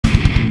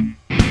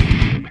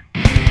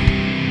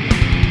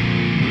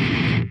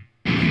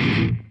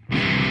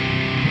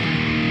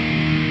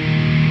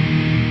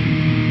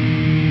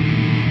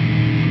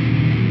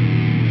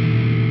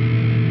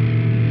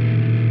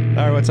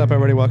what's up,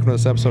 everybody? Welcome to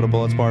this episode of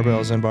Bullets,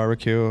 Barbells, and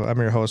Barbecue. I'm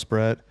your host,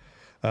 Brett.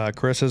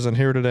 Chris isn't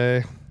here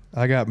today.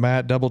 I got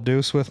Matt Double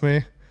Deuce with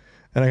me,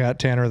 and I got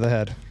Tanner the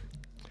Head.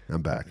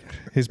 I'm back.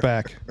 He's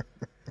back.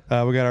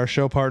 We got our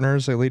show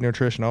partners, Elite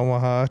Nutrition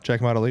Omaha.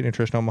 Check them out at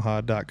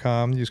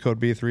elitenutritionomaha.com. Use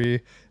code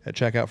B3 at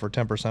checkout for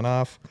 10%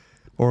 off.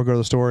 Or go to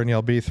the store and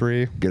yell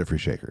B3. Get a free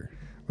shaker.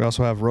 We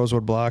also have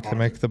Rosewood Block to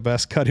make the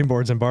best cutting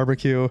boards in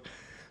barbecue.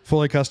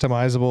 Fully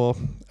customizable.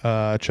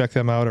 Check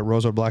them out at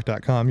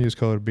rosewoodblock.com. Use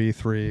code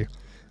B3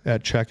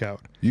 at checkout.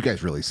 You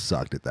guys really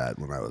sucked at that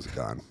when I was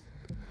gone.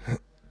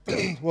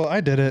 Well,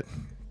 I did it.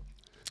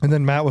 And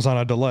then Matt was on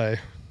a delay.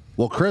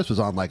 Well, Chris was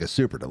on like a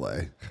super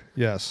delay.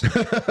 Yes.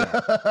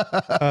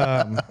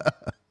 How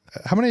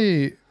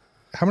many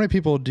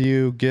people do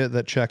you get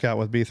that check out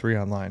with B3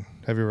 online?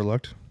 Have you ever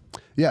looked?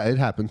 Yeah, it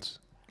happens.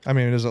 I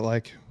mean, is it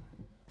like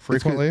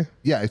frequently?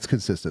 It's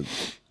consistent.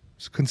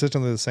 It's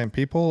consistently the same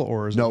people,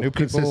 or is it new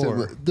people?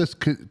 Or?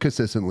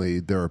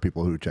 Consistently, there are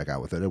people who check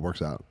out with it. It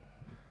works out.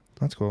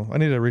 That's cool. I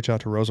need to reach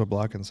out to Rosewood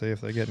Block and see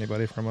if they get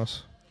anybody from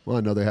us. Well,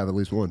 I know they have at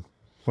least one.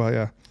 Well,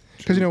 yeah.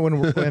 Because, you know,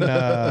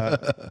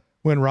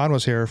 when Ron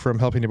was here from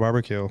Helping You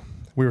Barbecue,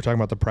 we were talking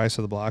about the price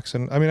of the blocks.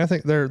 And, I mean, I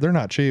think they're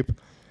not cheap.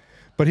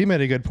 But he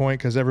made a good point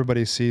because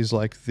everybody sees,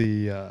 like,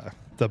 the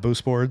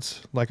boost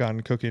boards, like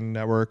on Cooking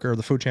Network or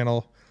the Food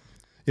Channel.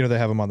 You know, they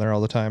have them on there all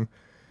the time.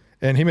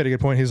 And he made a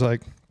good point. He's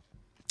like,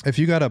 if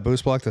you got a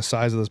boost block the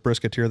size of this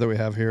brisketeer that we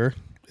have here,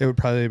 it would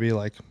probably be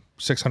like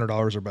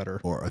 $600 or better.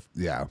 Or,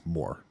 yeah,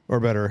 more. Or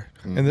better.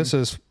 Mm-hmm. And this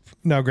is,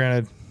 now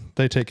granted,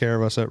 they take care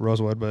of us at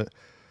Rosewood, but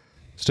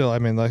still, I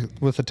mean, like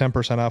with the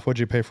 10% off, what'd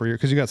you pay for your,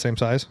 because you got same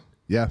size?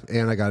 Yeah,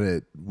 and I got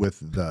it with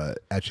the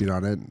etching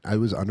on it. I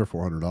was under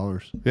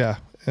 $400. Yeah,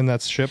 and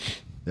that's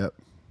shipped? Yep.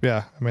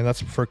 Yeah, I mean,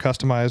 that's for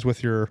customized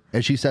with your...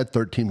 And she said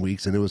 13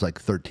 weeks, and it was like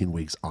 13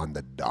 weeks on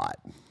the dot.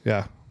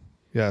 Yeah.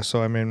 Yeah,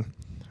 so I mean,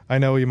 I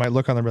know you might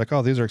look on there and be like,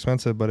 oh, these are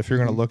expensive, but if you're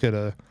going to look at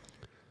a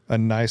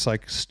nice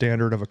like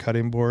standard of a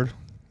cutting board,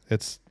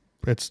 it's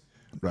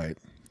right.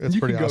 It's you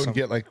pretty can go awesome. And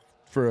get like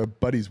for a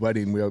buddy's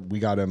wedding, we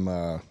got him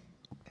a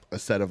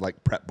set of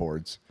like prep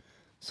boards,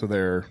 so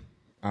they're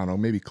I don't know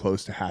maybe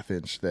close to 1/2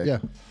 inch thick. Yeah,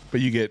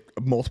 but you get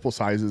multiple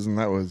sizes, and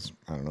that was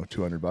I don't know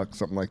 $200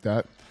 something like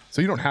that.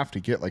 So you don't have to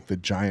get like the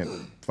giant.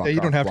 Yeah, you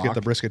don't have to get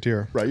the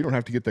brisketeer. Right, you don't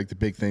have to get like the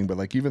big thing, but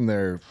like even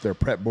their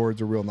prep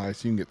boards are real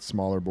nice. You can get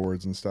smaller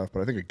boards and stuff,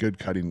 but I think a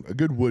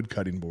good wood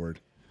cutting board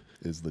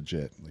is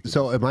legit. Like,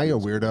 so am I a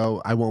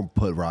weirdo? I won't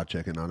put raw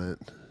chicken on it.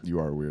 You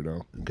are a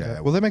weirdo. Okay. Yeah,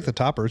 well, they make the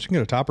toppers. You can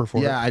get a topper for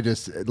it. Yeah, I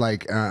just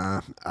like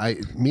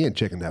me and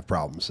chicken have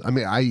problems. I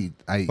mean, I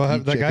well,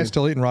 eat that guy's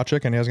still eating raw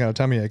chicken. He hasn't got a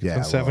tummy ache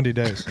in 70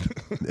 days.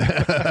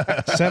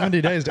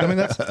 70 days. I mean,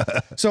 that's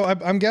so.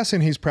 I'm guessing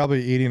he's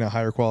probably eating a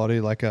higher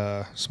quality, like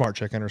a smart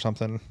chicken or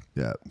something.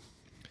 Yeah.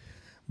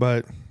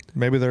 But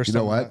maybe there's you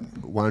know what?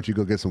 Why don't you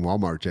go get some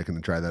Walmart chicken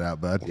and try that out,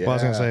 bud? Yeah. Well,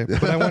 I was gonna say,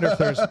 but I wonder if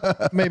there's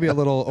maybe a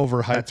little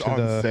overhyped That's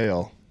on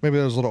sale. Maybe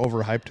there's a little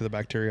overhyped to the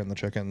bacteria in the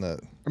chicken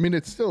that. I mean,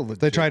 it's still legit.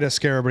 They try to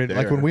scare everybody.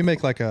 Like when we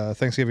make like a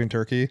Thanksgiving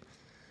turkey,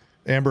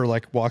 Amber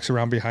like walks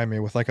around behind me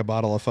with like a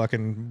bottle of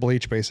fucking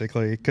bleach,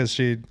 basically, because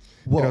she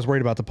was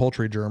worried about the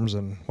poultry germs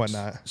and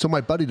whatnot. So my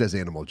buddy does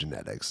animal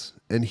genetics,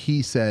 and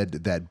he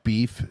said that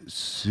beef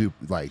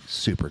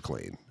super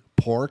clean,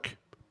 pork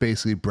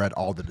basically bred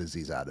all the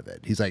disease out of it.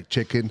 He's like,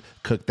 chicken,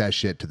 cook that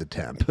shit to the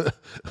temp.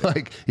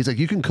 Like he's like,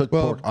 you can cook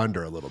pork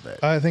under a little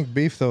bit. I think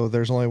beef though,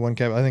 there's only one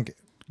caveat. I think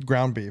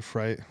ground beef,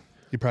 right?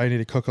 You probably need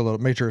to cook a little,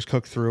 make sure it's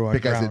cooked through on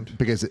ground.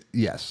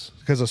 Yes.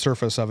 Because the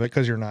surface of it,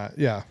 because you're not,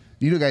 yeah.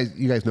 You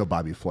guys know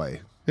Bobby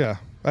Flay. Yeah.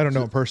 I don't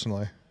know him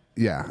personally.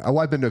 Yeah. Oh,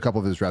 I've been to a couple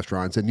of his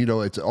restaurants, and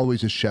it's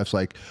always his chef's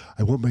like,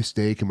 I want my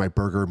steak and my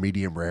burger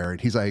medium rare.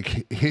 And he's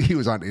like, he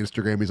was on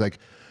Instagram. He's like,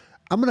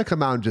 I'm going to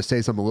come out and just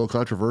say something a little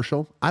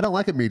controversial. I don't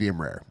like it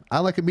medium rare. I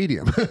like it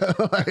medium.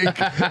 Like,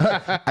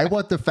 I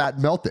want the fat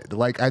melted.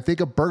 Like, I think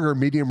a burger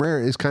medium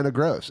rare is kind of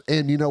gross.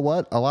 And you know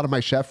what? A lot of my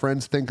chef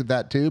friends think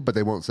that too, but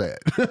they won't say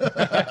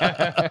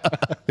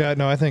it. Yeah,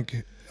 no, I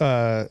think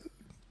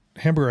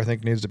hamburger, I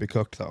think, needs to be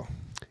cooked though.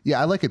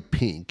 Yeah, I like it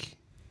pink.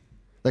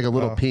 Like a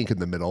little pink in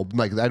the middle.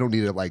 Like, I don't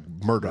need it like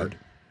murdered.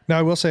 Now,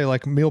 I will say,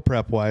 like meal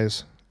prep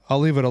wise,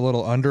 I'll leave it a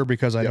little under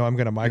because I know I'm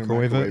going to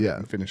microwave it. Yeah,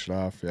 and finish it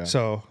off. Yeah.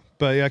 So,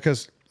 but yeah,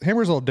 because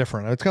hamburger's a little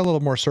different. It's got a little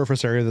more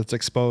surface area that's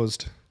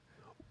exposed.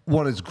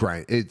 One is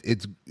grind.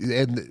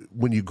 And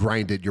when you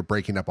grind it, you're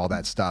breaking up all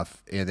that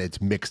stuff, and it's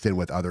mixed in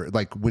with other.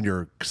 Like when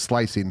you're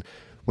slicing.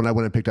 When I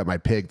went and picked up my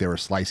pig, they were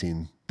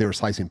slicing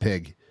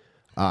pig.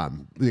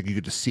 You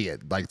could just see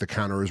it. Like the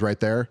counter is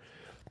right there,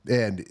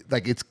 and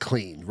like it's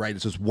clean, right?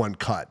 It's just one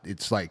cut.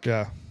 It's like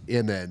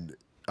and then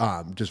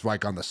just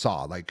like on the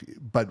saw, like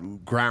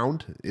but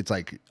ground, it's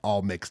like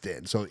all mixed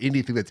in. So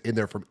anything that's in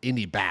there from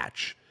any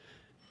batch,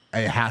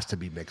 it has to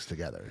be mixed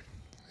together.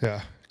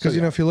 Yeah. Because,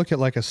 if you look at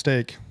like a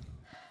steak,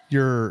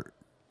 you're,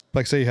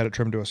 like, say you had it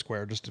trimmed to a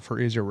square, just for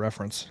easier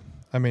reference.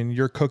 I mean,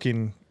 you're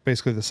cooking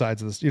basically the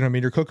sides of this, you know what I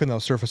mean? You're cooking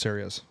those surface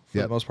areas for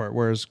the most part,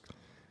 whereas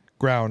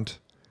ground,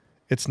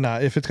 it's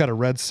not, if it's got a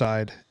red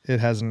side, it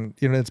hasn't,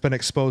 it's been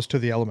exposed to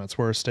the elements,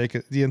 where a steak,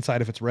 the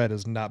inside, if it's red,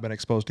 has not been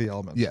exposed to the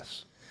elements.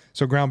 Yes.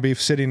 So ground beef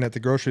sitting at the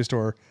grocery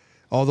store,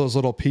 all those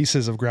little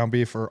pieces of ground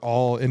beef are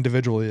all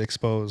individually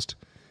exposed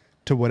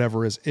to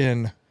whatever is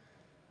in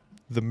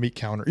the meat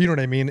counter. You know what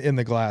I mean? In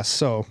the glass.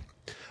 So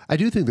I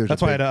do think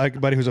that's why I had a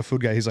buddy who's a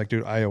food guy. He's like,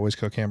 dude, I always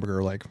cook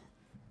hamburger like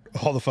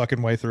all the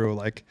fucking way through.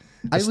 Like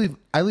I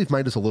leave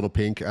mine just a little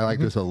pink. I like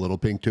this a little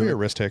pink to you're it. a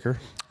risk taker.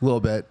 A little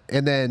bit.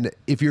 And then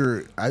if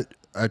you're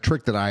a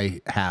trick that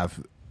I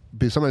have,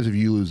 because sometimes if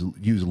you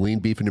use lean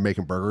beef and you're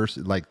making burgers,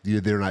 like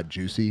they're not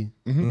juicy,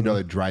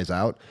 it dries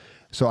out.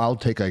 So I'll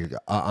take an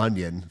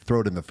onion,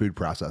 throw it in the food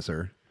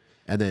processor,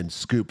 and then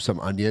scoop some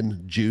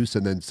onion juice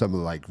and then some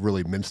like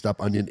really minced up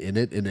onion in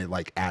it, and it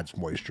like adds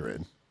moisture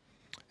in.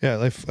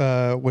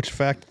 Yeah, which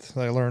fact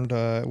I learned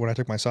when I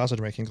took my sausage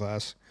making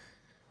class,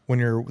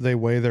 when they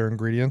weigh their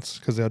ingredients,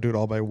 because they'll do it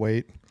all by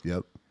weight.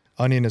 Yep.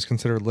 Onion is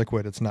considered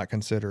liquid. It's not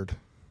considered.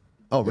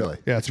 Oh, really?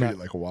 Yeah, it's Treat not it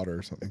like water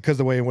or something. because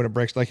the way when it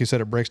breaks, like you said,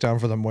 it breaks down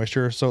for the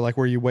moisture. So like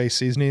where you weigh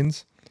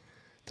seasonings,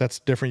 that's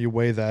different. You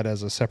weigh that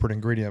as a separate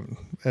ingredient,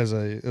 as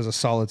a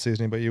solid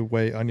seasoning, but you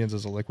weigh onions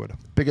as a liquid.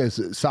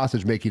 Because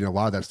sausage making, a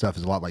lot of that stuff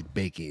is a lot like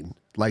baking.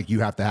 Like you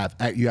have to have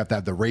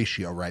the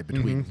ratio right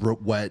between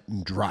wet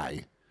and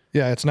dry.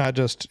 Yeah, it's not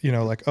just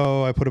like,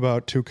 oh, I put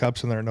about 2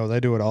 cups in there. No,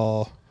 they do it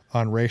all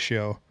on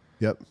ratio.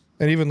 Yep.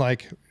 And even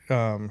like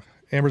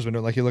Amber's been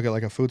doing, like you look at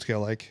like a food scale,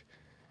 like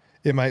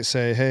it might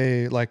say,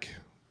 hey, like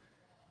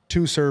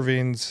 2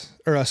 servings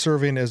or a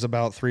serving is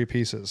about 3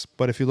 pieces.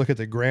 But if you look at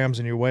the grams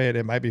and you weigh it,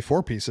 it might be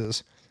 4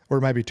 pieces or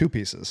it might be 2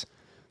 pieces.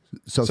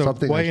 So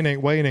something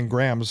weighing in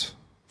grams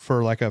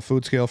for like a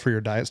food scale for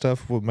your diet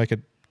stuff will make a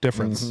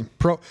difference.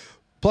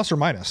 Plus or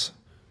minus.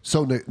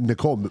 So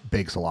Nicole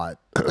bakes a lot.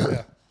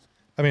 Yeah.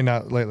 I mean,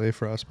 not lately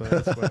for us, but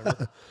it's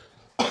whatever.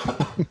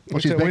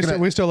 Well,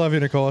 we still love you,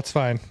 Nicole. It's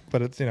fine.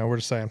 But it's, we're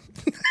just saying.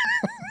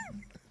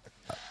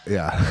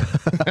 Yeah.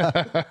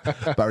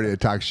 About ready to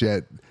talk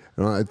shit.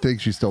 Well, I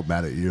think she's still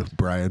mad at you,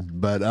 Brian,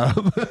 but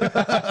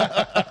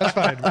That's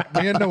fine.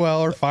 Me and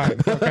Noelle are fine.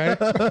 Okay.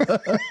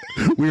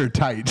 we are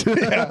tight.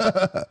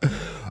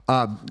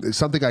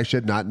 Something I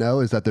should not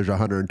know is that there's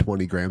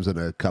 120 grams in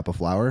a cup of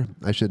flour.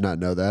 I should not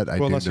know that.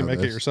 Well, unless you make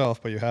this. it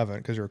yourself, but you haven't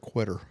because you're a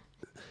quitter.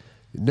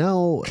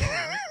 No,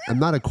 I'm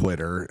not a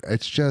quitter.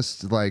 It's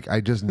just like I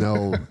just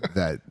know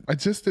that. I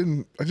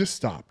just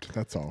stopped.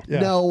 That's all. Yeah.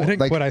 No, I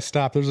didn't quit. I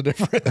stopped. There's a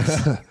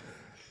difference.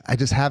 I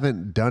just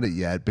haven't done it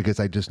yet because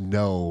I just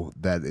know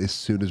that as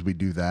soon as we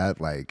do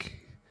that, like,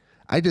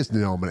 I just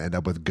know I'm going to end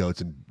up with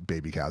goats and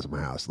baby cows in my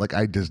house. Like,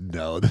 I just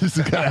know this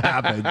is going to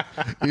happen,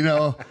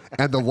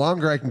 And the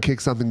longer I can kick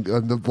something,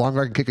 the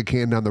longer I can kick a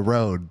can down the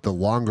road, the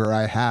longer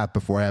I have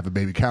before I have a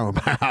baby cow in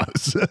my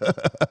house.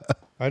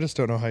 I just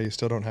don't know how you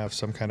still don't have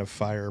some kind of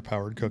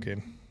fire-powered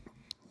cooking.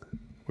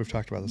 We've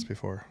talked about this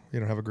before. You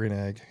don't have a green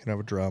egg. You don't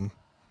have a drum.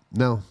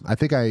 No, I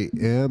think I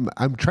am.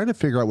 I'm trying to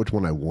figure out which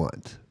one I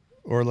want.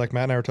 Or like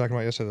Matt and I were talking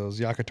about yesterday,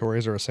 those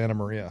Yakatoris or a Santa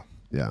Maria.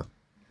 Yeah.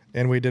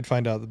 And we did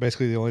find out that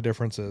basically the only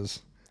difference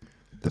is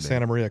the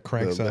Santa Maria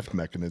cranks The up. lift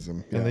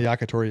mechanism. And the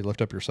Yakitori you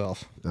lift up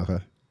yourself. Okay.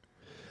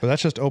 But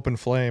that's just open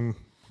flame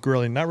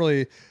grilling. Not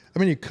really. I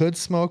mean, you could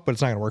smoke, but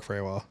it's not going to work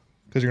very well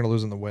because you're going to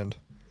lose in the wind.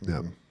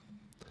 Yeah.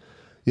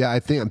 Yeah,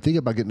 I'm thinking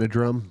about getting a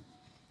drum.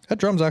 That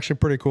drum's actually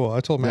pretty cool. I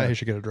told Matt he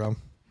should get a drum.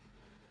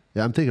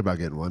 Yeah, I'm thinking about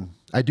getting one.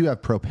 I do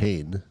have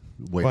propane.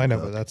 Well, I know,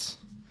 but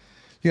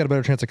you got a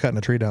better chance of cutting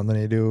a tree down than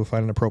you do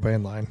finding a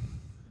propane line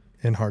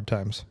in hard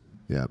times.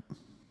 Yeah,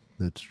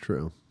 that's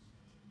true.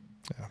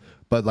 Yeah.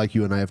 But like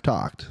you and I have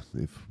talked,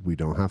 if we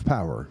don't have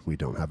power, we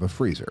don't have a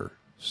freezer.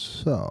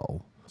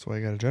 So that's why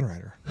you got a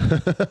generator.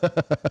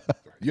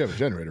 You have a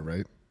generator,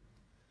 right?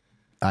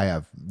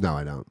 No,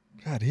 I don't.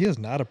 God, he is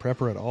not a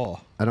prepper at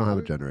all. I don't have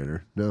a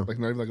generator. No. Like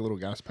not even like a little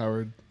gas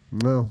powered.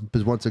 No,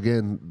 because once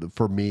again,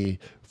 for me,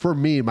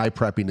 my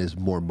prepping is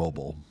more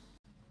mobile.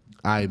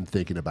 I'm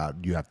thinking about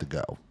you have to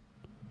go.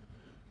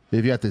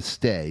 If you have to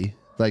stay,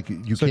 like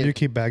you So can't. do you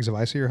keep bags of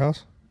ice at your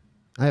house?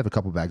 I have a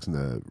couple bags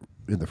in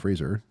the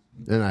freezer,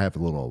 and I have a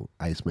little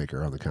ice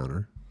maker on the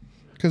counter.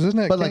 Because isn't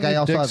it? But like I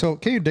also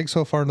can you dig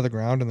so far into the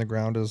ground, and the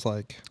ground is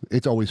like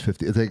it's always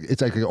 50.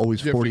 It's like always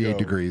 48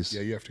 degrees.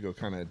 Yeah, you have to go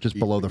kind of just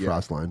below the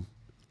frost line,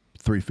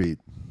 3 feet.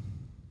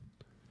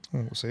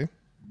 we'll see.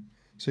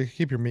 So you can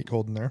keep your meat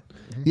cold in there.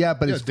 Yeah,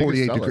 but it's dig a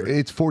 48 cellar. degrees.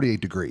 It's 48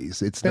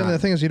 degrees. It's And not. the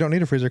thing is, you don't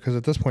need a freezer because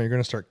at this point you're going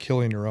to start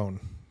killing your own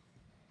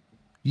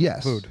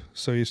Yes, food.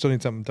 So you still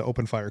need something to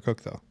open fire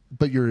cook, though.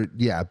 but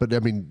but I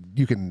mean,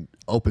 you can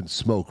open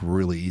smoke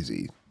really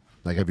easy.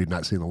 Like, have you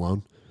not seen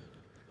Alone?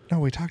 No,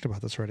 we talked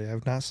about this already.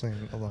 I've not seen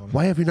Alone.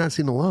 Why have you not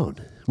seen Alone?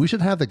 We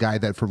should have the guy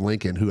that from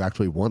Lincoln who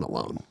actually won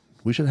Alone.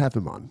 We should have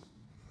him on.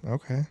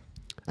 Okay.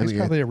 I He's mean,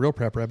 probably a real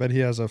prepper. I bet he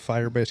has a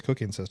fire-based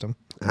cooking system.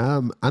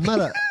 I'm not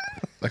a.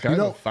 Like I have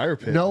a fire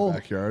pit in no. the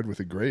backyard with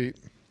a grate.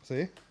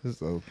 See?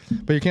 So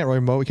But you can't really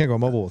we can't go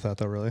mobile with that,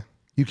 though, really.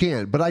 You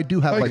can, but I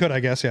do have Oh, you like. could, I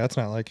guess. Yeah, it's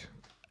not like...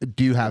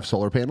 Do you have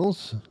solar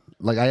panels?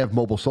 Like I have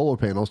mobile solar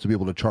panels to be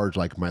able to charge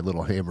like my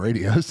little ham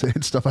radios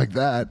and stuff like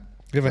that.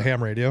 You have a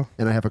ham radio?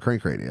 and I have a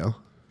crank radio.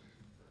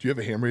 Do you have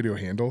a ham radio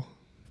handle?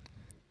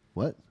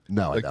 What?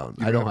 No, Like, I don't.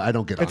 you I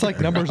don't get. It's on like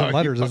there. numbers and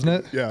letters, isn't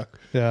it? Yeah.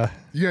 Yeah.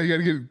 Yeah, you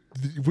gotta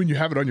get when you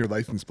have it on your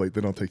license plate, they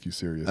don't take you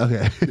serious.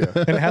 Okay. Yeah.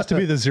 And it has to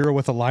be the 0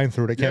 with a line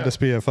through it. It can't Yeah. just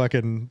be a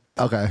fucking.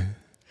 Okay.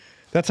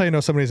 That's how you know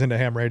somebody's into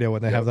ham radio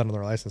when they have that on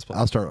their license plate.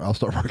 I'll start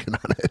working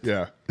on it.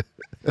 Yeah.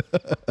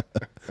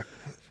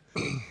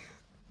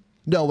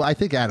 No, I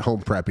think at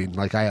home prepping,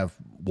 like I have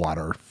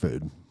water,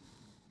 food.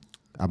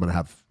 I'm gonna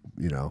have,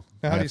 Now,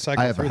 how do you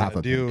cycle I have through half that?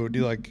 a Do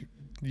you like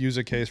use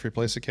a case,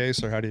 replace a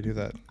case, or how do you do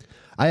that?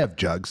 I have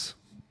jugs,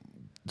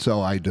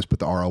 so I just put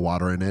the RO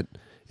water in it.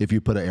 If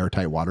you put an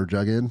airtight water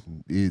jug in,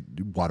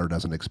 water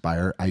doesn't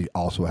expire. I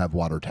also have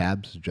water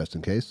tabs just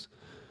in case.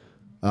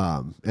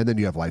 And then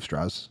you have life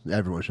straws.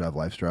 Everyone should have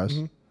life straws.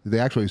 Mm-hmm. They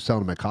actually sell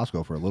them at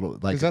Costco for a little.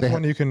 Like Is that the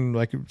one you can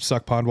like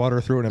suck pond water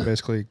through and it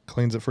basically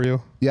cleans it for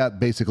you? Yeah,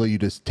 basically you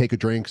just take a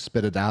drink,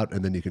 spit it out,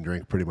 and then you can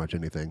drink pretty much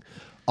anything.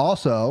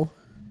 Also,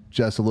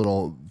 just a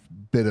little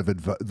bit of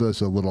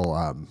there's a little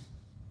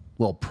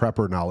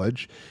prepper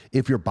knowledge.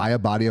 If you're by a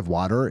body of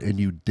water and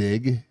you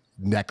dig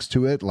next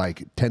to it,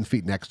 like 10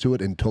 feet next to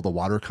it until the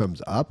water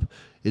comes up,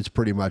 it's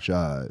pretty much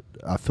a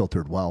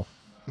filtered well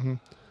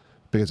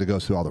because it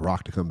goes through all the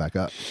rock to come back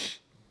up.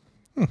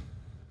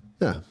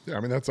 Yeah. Yeah, I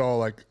mean that's all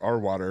like our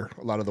water.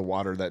 A lot of the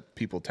water that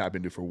people tap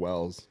into for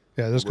wells.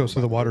 Yeah, this goes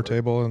through the water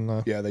table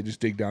and Yeah, they just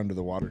dig down to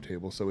the water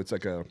table. So it's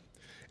like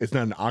it's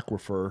not an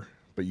aquifer,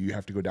 but you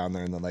have to go down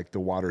there and then like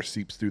the water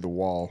seeps through the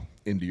wall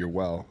into your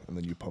well and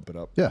then you pump it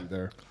up through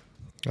there.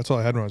 that's all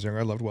I had when I was younger.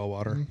 I loved well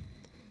water.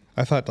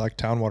 I thought like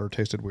town water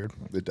tasted weird.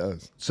 It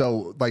does.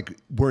 So like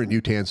we're in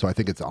Utah, so I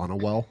think it's on a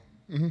well,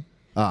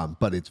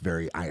 but it's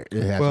very iron.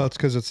 It has, Well, it's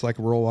because it's like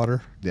rural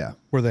water yeah,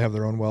 where they have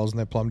their own wells and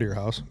they plumb to your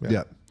house.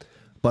 yeah,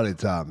 but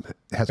it's it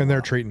has And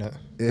they're treating it.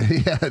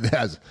 yeah, it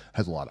has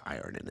a lot of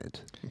iron in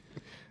it.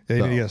 Yeah,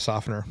 you need to get a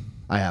softener.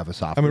 I have a I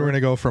softener. mean, we're going to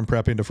go from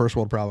prepping to first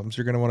world problems.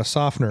 You're going to want a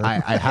softener.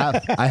 I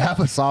have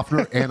a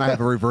softener and I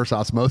have a reverse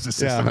osmosis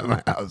system Yeah. in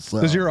my house.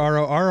 So. Does your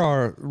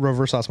our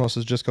reverse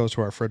osmosis just goes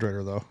to our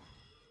refrigerator though?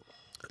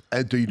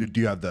 And do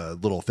you have the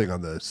little thing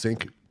on the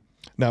sink?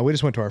 No, we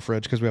just went to our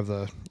fridge because we have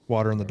the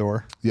water in the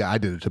door. Yeah, I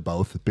did it to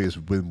both because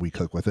when we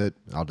cook with it,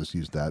 I'll just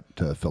use that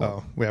to fill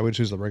Oh, yeah, we just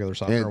use the regular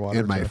softener and, water.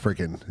 and my too.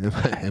 freaking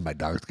and my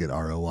dogs get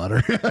RO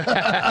water.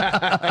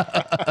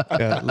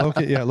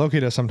 Loki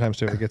does sometimes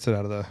too. He gets it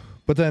out of the.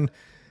 But then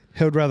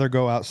he would rather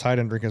go outside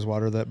and drink his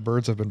water that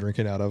birds have been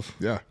drinking out of.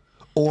 Yeah.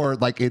 Or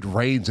like it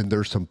rains and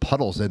there's some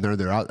puddles in there.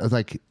 They're out. I was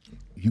like,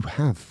 you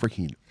have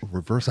freaking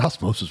reverse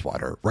osmosis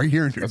water right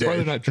here in your That's why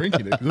they're dish. not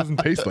drinking it. It doesn't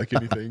taste like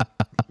anything.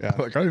 Yeah.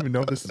 Like I don't even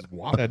know if this is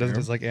water. That doesn't man.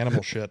 taste like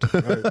animal shit.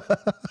 Right.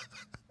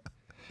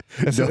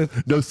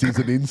 No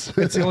seasonings.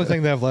 It's the only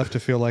thing they have left to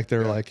feel like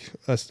they're like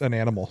an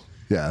animal.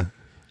 Yeah.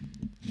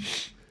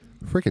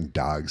 Freaking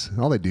dogs.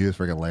 All they do is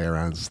freaking lay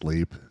around and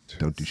sleep.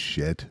 Don't do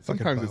shit.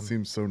 Sometimes it bum.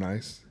 seems so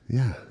nice.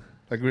 Yeah.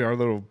 Like our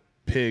little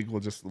pig will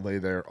just lay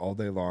there all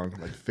day long,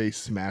 like face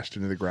smashed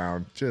into the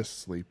ground,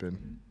 just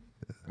sleeping.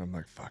 And I'm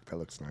like, fuck, that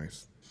looks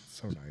nice.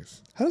 So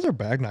nice. How does our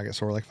back not get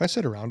sore? Like if I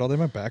sit around all day,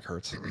 my back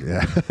hurts.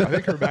 Yeah. I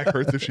think her back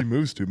hurts if she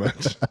moves too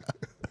much.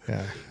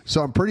 Yeah.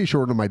 So I'm pretty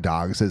sure one of my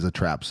dogs is a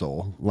trap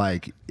soul.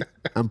 Like,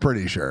 I'm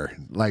pretty sure.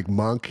 Like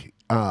Monk,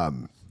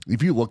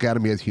 if you look at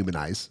him, he has human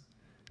eyes.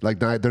 Like,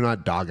 they're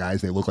not dog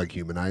eyes. They look like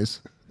human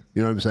eyes.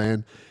 You know what I'm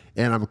saying?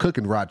 And I'm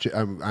cooking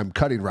I'm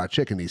cutting raw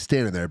chicken. He's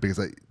standing there because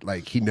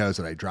like he knows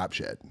that I drop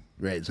shit,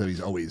 right? So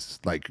he's always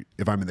like,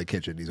 if I'm in the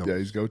kitchen, he's always Yeah,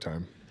 he's go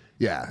time.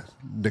 yeah.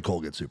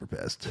 Nicole gets super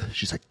pissed.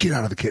 She's like, get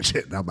out of the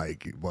kitchen. And I'm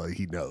like, well,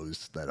 he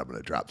knows that I'm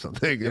gonna drop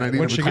something. And I need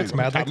When him she to gets clean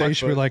mad it. like that, you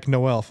should be like,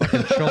 Noelle,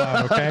 fucking chill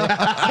out,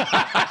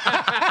 okay?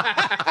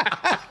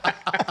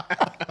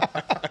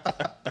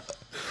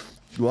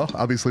 Well,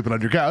 I'll be sleeping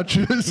on your couch.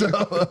 So.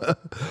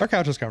 Our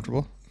couch is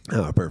comfortable.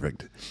 Oh,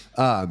 perfect.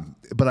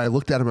 But I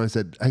looked at him and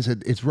I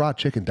said, it's raw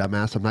chicken,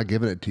 dumbass. I'm not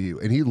giving it to you.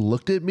 And he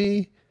looked at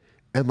me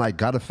and like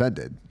got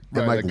offended.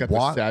 And Right, like got the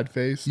walked, sad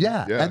face.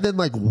 yeah. And then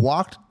like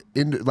walked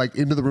into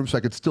the room so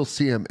I could still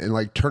see him and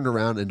like turned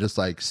around and just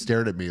like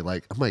stared at me.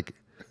 Like, I'm like,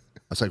 I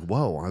was like,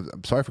 whoa,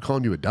 I'm sorry for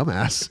calling you a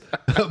dumbass,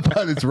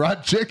 but it's raw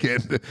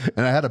chicken.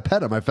 And I had to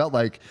pet him. I felt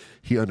like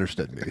he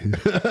understood me.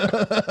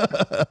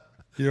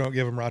 You don't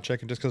give him raw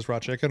chicken just because raw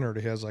chicken, or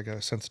he has like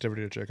a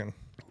sensitivity to chicken?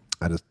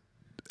 I just,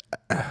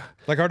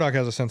 Like our dog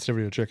has a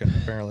sensitivity to chicken,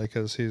 apparently,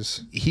 because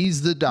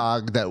he's the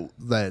dog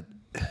that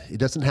it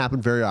doesn't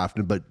happen very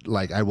often, but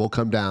like I will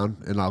come down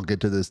and I'll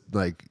get to this,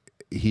 like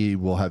he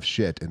will have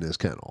shit in his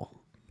kennel.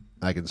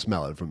 I can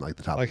smell it from like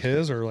the top like of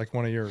his or like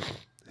one of yours.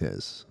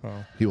 his.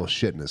 Oh. He will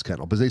shit in his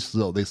kennel, but they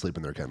sleep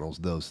in their kennels.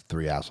 Those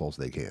three assholes,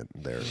 they can't.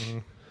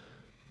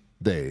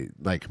 They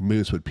like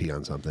Moose would pee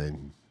on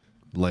something.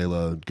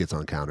 Layla gets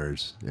on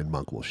counters and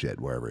Monk will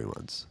shit wherever he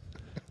wants.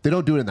 They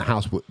don't do it in the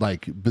house,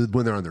 like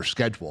when they're on their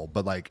schedule,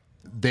 but like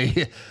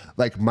they,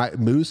 like my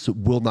Moose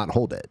will not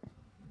hold it.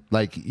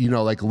 Like, you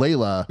know, like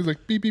Layla. He's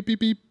like beep beep beep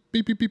beep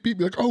beep beep beep beep.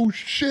 Like, oh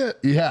shit.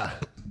 Yeah.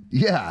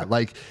 Yeah.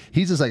 Like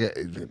he's just like,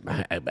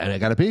 I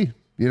gotta pee,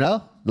 you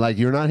know, like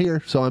you're not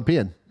here. So I'm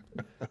peeing.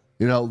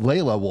 You know,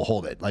 Layla will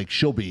hold it. Like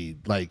she'll be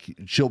like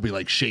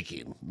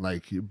shaking.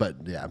 Like, but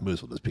yeah,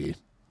 Moose will just pee.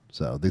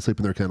 So they sleep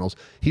in their kennels.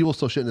 He will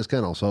still shit in his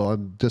kennel. So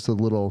I'm just a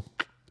little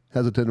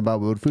hesitant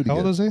about what food he How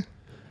old gets. is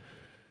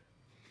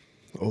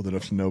he? Old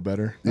enough to know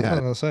better. That's what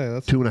I was gonna say.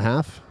 That's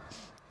 2.5.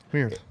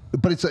 weird.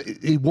 But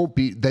it won't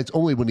be. That's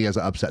only when he has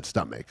an upset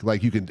stomach.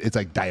 Like you can. It's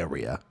like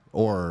diarrhea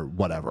or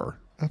whatever.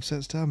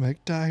 Upset stomach,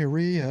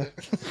 diarrhea.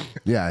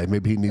 Yeah,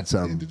 maybe he needs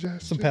some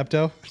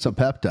Pepto. Some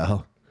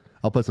Pepto.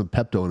 I'll put some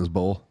Pepto in his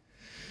bowl.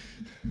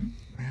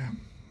 Yeah,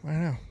 I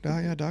don't know.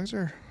 Yeah, dogs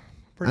are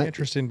pretty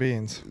interesting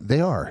beings.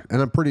 They are,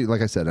 and I'm pretty.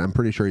 Like I said, I'm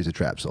pretty sure he's a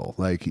trap soul.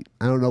 Like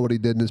I don't know what he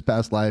did in his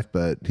past life,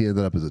 but he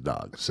ended up as a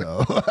dog.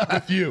 So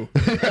With you.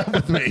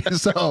 with me.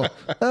 So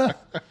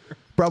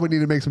probably need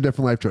to make some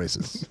different life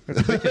choices.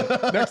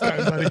 Next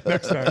time, buddy.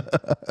 Next time.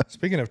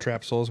 Speaking of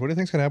trap souls, what do you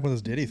think's gonna happen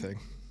with this Diddy thing?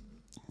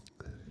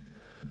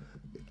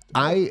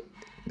 Okay.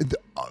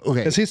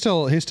 Because he's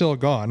still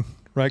gone,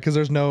 right? Because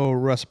there's no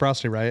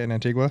reciprocity, right, in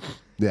Antigua.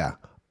 Yeah.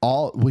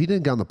 He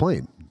didn't get on the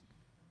plane.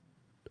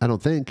 I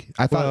don't think.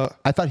 I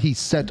thought he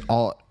sent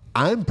all.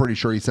 I'm pretty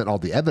sure he sent all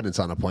the evidence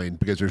on a plane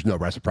because there's no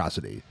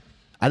reciprocity.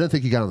 I don't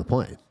think he got on the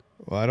plane.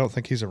 Well, I don't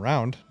think he's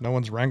around. No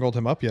one's wrangled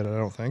him up yet. I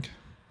don't think.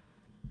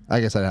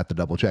 I guess I'd have to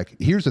double check.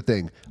 Here's the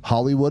thing: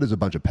 Hollywood is a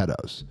bunch of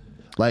pedos.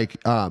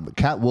 Like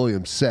Cat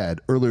Williams said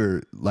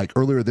earlier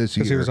this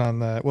year. Because he was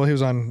on he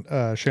was on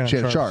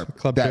Shannon Sharp,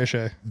 Club Shay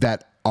Shay.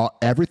 That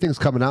everything's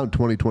coming out in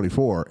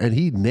 2024, and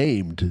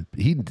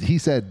he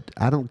said,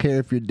 I don't care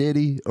if you're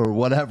Diddy or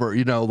whatever,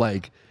 you know,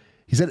 like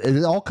he said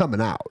it's all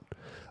coming out.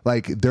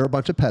 Like they're a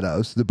bunch of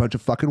pedos, they're a bunch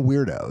of fucking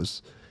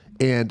weirdos,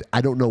 and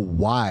I don't know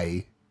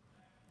why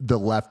the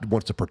left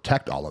wants to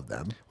protect all of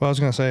them. Well, I was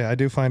going to say, I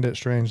do find it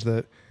strange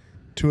that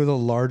two of the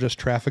largest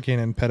trafficking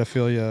and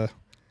pedophilia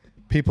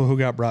people who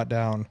got brought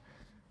down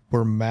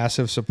were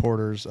massive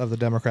supporters of the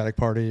Democratic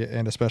Party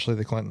and especially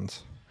the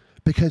Clintons.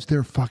 Because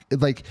they're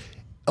like,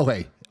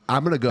 okay,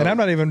 I'm gonna go. And I'm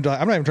not even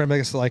trying to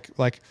make us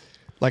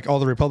like all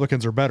the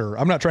Republicans are better.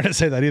 I'm not trying to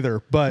say that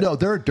either. But no,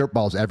 there are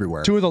dirtballs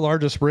everywhere. Two of the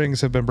largest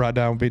rings have been brought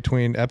down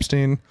between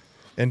Epstein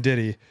and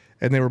Diddy,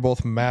 and they were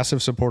both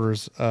massive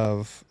supporters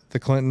of the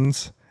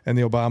Clintons and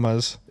the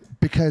Obamas.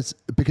 Because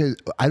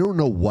I don't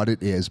know what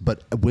it is,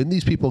 but when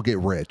these people get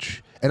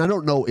rich, and I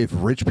don't know if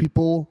rich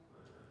people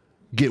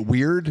get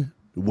weird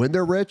when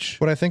they're rich.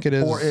 What I think it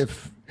is, or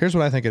if here's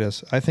what I think it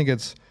is. I think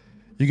it's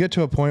you get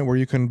to a point where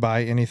you can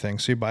buy anything,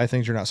 so you buy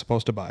things you're not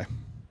supposed to buy.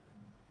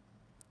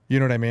 You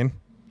know what I mean?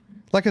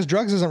 Like, because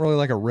drugs isn't really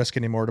like a risk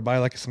anymore. To buy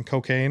like some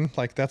cocaine,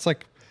 like that's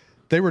like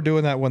they were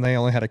doing that when they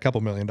only had a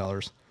couple $1 million.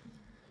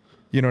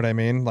 You know what I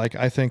mean? Like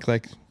I think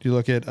like you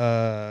look at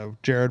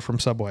Jared from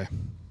Subway.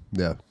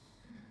 Yeah.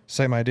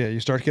 Same idea. You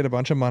start to get a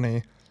bunch of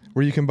money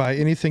where you can buy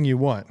anything you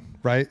want,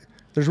 right?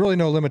 There's really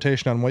no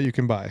limitation on what you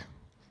can buy.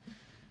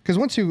 Because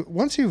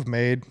once you've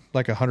made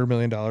like $100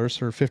 million or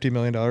 $50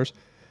 million,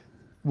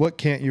 what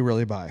can't you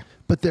really buy?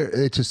 But they're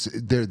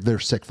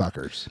sick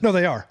fuckers. No,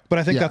 they are. But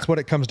I think that's what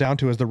it comes down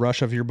to is the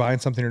rush of you're buying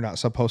something you're not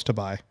supposed to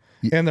buy.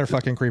 And they're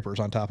fucking creepers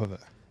on top of it.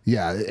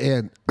 Yeah,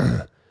 and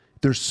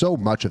there's so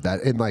much of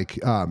that. And like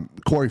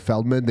Corey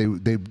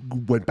Feldman, they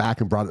went back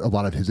and brought a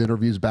lot of his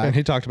interviews back. And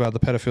he talked about the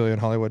pedophilia in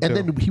Hollywood and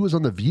too. Then he was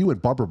on The View,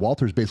 and Barbara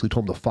Walters basically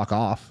told him to fuck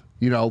off.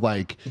 You know,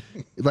 like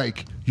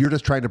you're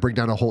just trying to bring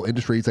down a whole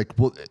industry. He's like,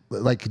 well,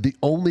 like the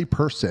only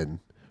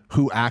person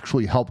who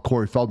actually helped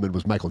Corey Feldman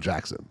was Michael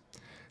Jackson.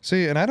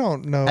 See, and I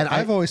don't know. And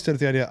I've always stood at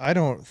the idea. I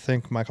don't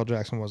think Michael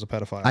Jackson was a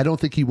pedophile. I don't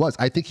think he was.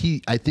 I think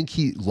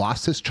he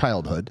lost his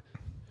childhood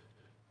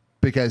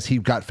because he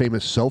got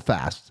famous so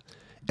fast,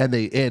 and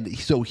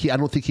so I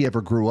don't think he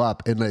ever grew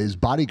up. And his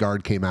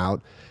bodyguard came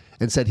out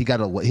and said he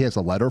has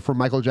a letter from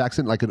Michael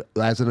Jackson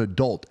as an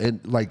adult,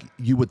 and like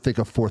you would think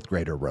a fourth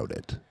grader wrote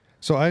it.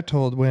 So I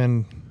told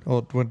when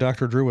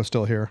Dr. Drew was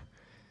still here,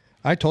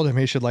 I told him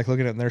he should like look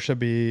at it, and there should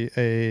be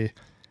a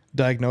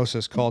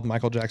diagnosis called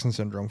Michael Jackson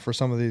syndrome for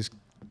some of these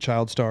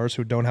child stars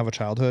who don't have a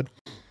childhood,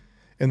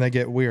 and they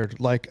get weird.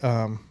 Like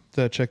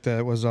the chick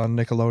that was on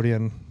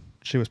Nickelodeon,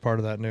 she was part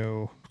of that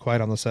new Quiet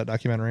on the Set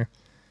documentary.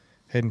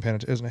 Hayden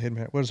Panettiere, isn't it Hayden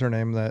Panettiere? What is her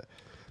name?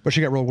 But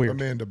she got real weird.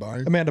 Amanda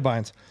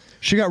Bynes.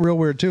 She got real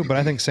weird too. But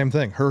I think same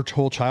thing. Her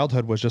whole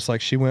childhood was just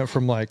like she went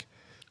from like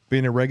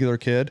being a regular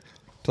kid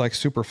to like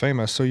super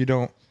famous. So you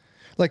don't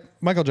like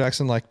Michael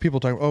Jackson. Like people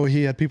talk, oh,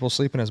 he had people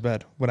sleep in his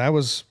bed. When I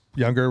was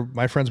younger,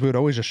 my friends, we would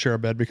always just share a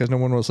bed because no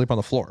one would sleep on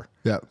the floor.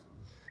 Yeah.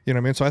 You know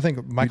what I mean? So I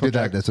think Michael did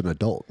that as an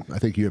adult. I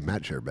think you and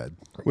Matt share a bed.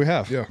 We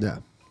have. Yeah.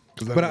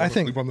 But I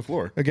think sleep on the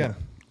floor again.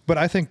 Yeah. But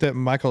I think that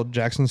Michael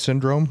Jackson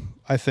syndrome,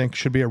 I think,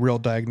 should be a real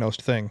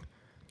diagnosed thing,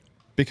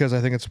 because I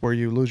think it's where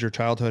you lose your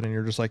childhood and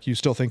you're just like you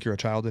still think you're a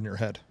child in your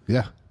head.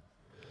 Yeah.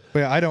 But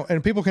yeah, I don't,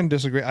 and people can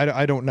disagree.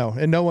 I don't know,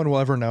 and no one will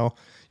ever know.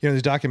 You know,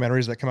 these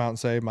documentaries that come out and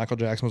say Michael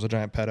Jackson was a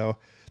giant pedo.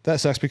 That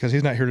sucks because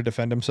he's not here to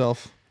defend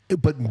himself.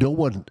 But no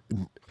one. I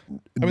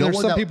mean, there's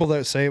some people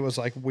that say it was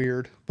like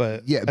weird,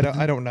 but yeah,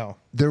 I don't know.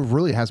 There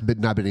really has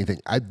not been anything.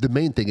 The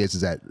main thing is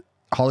that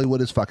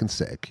Hollywood is fucking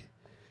sick.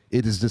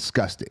 It is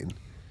disgusting,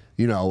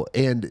 you know.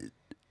 And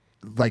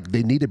like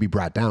they need to be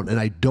brought down. And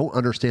I don't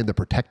understand the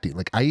protecting.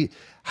 Like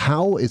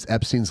how is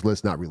Epstein's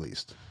list not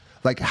released?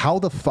 Like how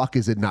the fuck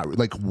is it not?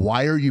 Like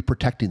why are you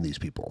protecting these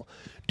people?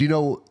 Do you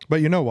know?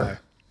 But you know why?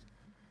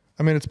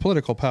 I mean, it's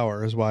political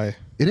power is why.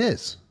 It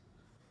is.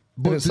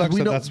 But it sucks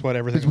that's what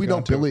everything.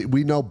 Because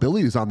we know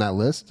Billy is on that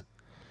list.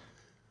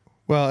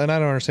 Well, and I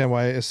don't understand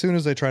why. As soon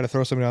as they try to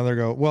throw somebody down there,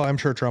 go, well, I'm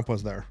sure Trump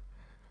was there.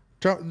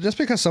 Just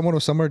because someone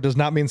was somewhere does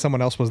not mean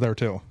someone else was there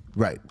too.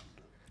 Right.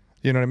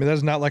 You know what I mean?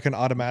 That's not like an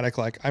automatic,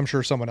 like, I'm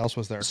sure someone else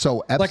was there.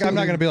 So Epstein, like, I'm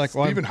not going to be like,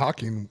 well, Stephen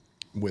Hawking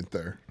went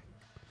there.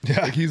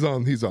 Yeah. Like he's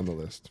on the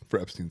list for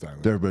Epstein's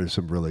Island. There were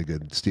some really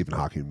good Stephen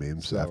Hawking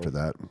memes after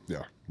that.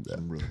 Yeah.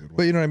 Some really good ones.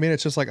 But you know what I mean?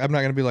 It's just like, I'm not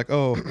going to be like,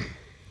 oh,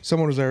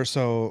 someone was there,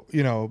 so,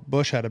 you know,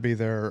 Bush had to be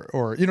there.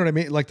 Or, you know what I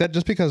mean? Like that,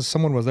 just because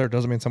someone was there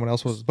doesn't mean someone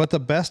else was. But the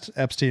best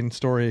Epstein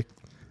story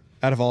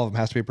out of all of them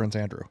has to be Prince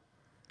Andrew.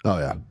 Oh,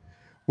 yeah.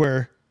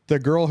 Where the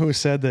girl who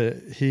said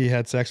that he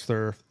had sex with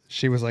her,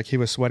 she was like, he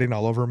was sweating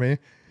all over me.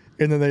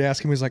 And then they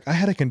asked him, he's like, I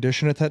had a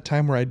condition at that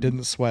time where I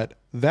didn't sweat.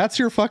 That's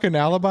your fucking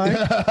alibi?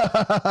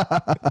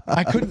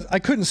 I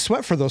couldn't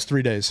sweat for those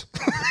 3 days.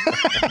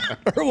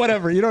 Or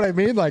whatever. You know what I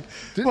mean? Like,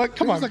 come on.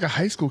 There was like a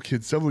high school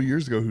kid several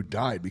years ago who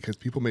died because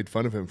people made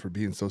fun of him for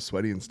being so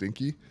sweaty and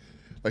stinky.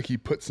 Like he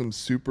put some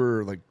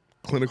super like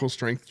clinical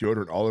strength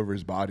deodorant all over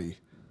his body.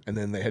 And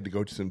then they had to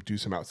go to do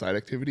some outside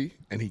activity,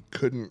 and he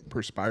couldn't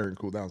perspire and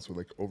cool down, so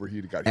like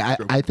overheated.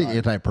 I think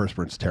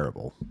antiperspirant's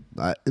terrible.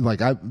 I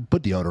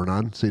put deodorant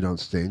on so you don't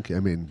stink. I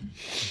mean,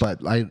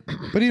 but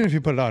even if you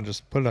put it on,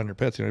 just put it on your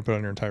pits. You know, you put it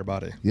on your entire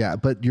body. Yeah,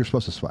 but you're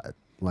supposed to sweat.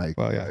 Like,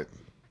 well, yeah,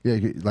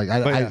 yeah. Like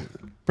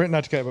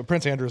not to get, but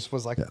Prince Andrews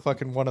was like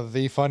fucking one of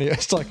the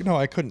funniest. Like, no,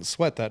 I couldn't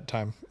sweat that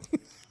time.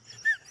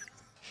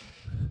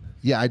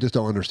 Yeah, I just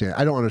don't understand.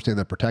 I don't understand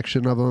the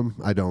protection of them.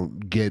 I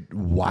don't get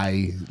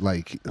why,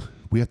 like,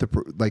 we have to,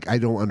 like, I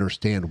don't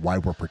understand why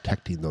we're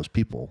protecting those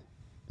people.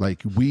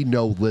 Like, we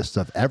know lists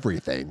of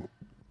everything,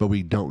 but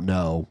we don't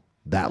know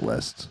that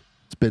list.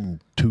 It's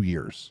been 2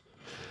 years.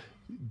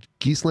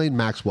 Ghislaine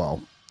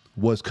Maxwell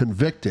was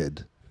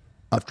convicted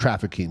of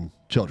trafficking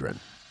children.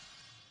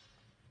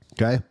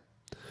 Okay?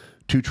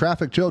 To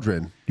traffic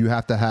children, you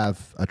have to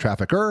have a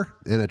trafficker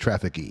and a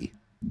traffickee,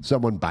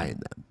 someone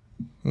buying them.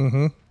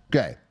 Mm-hmm.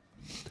 Okay.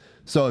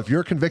 So if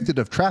you're convicted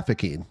of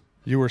trafficking,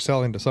 you were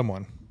selling to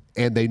someone,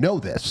 and they know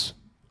this,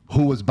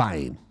 who was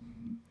buying?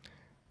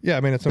 Yeah,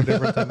 I mean it's no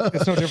different.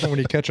 It's no different when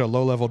you catch a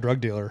low-level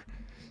drug dealer,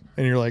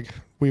 and you're like,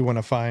 "We want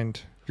to find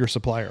your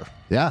supplier."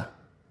 Yeah,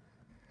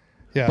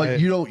 yeah. But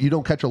you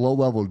don't catch a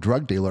low-level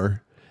drug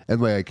dealer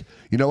and like,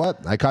 you know what?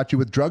 I caught you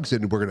with drugs,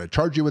 and we're going to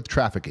charge you with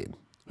trafficking.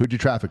 Who'd you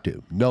traffic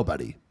to?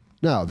 Nobody.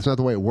 No, that's not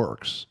the way it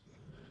works.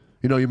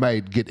 You know, you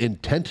might get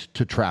intent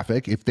to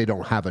traffic if they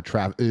don't have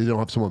they don't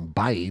have someone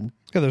buying.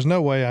 Yeah, there's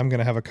no way I'm going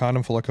to have a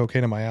condom full of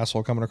cocaine in my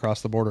asshole coming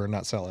across the border and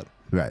not sell it.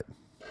 Right.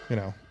 You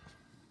know,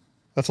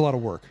 that's a lot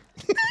of work.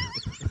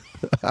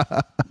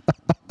 A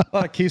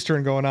lot of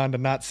keystering going on to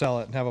not sell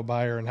it and have a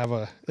buyer and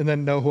and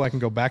then know who I can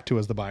go back to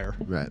as the buyer.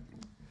 Right.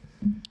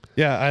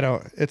 Yeah, I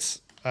don't.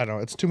 It's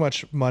too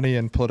much money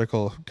and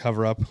political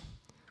cover up.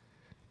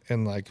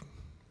 And like,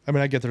 I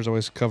mean, I get there's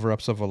always cover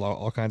ups of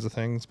all kinds of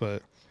things,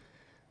 but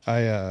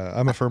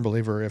I'm a firm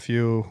believer if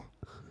you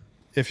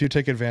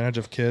take advantage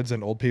of kids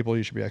and old people,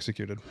 you should be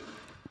executed.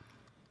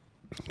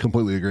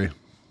 Completely agree.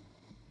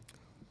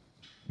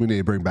 We need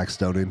to bring back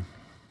stoning.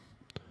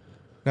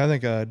 And I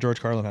think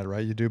George Carlin had it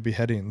right. You do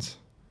beheadings.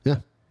 Yeah.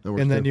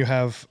 And then you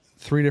have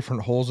 3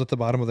 different holes at the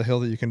bottom of the hill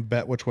that you can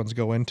bet which ones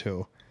go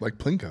into. Like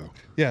Plinko.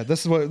 Yeah,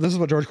 this is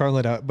what George Carlin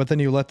laid out. But then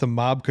you let the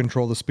mob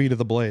control the speed of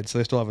the blade, so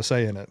they still have a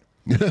say in it.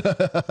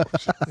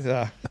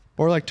 Yeah.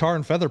 Or like tar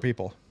and feather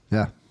people.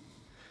 Yeah.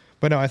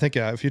 But no, I think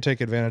if you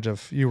take advantage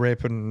of you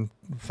rape and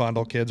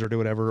fondle kids or do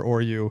whatever,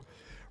 or you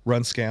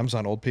run scams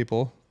on old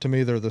people, to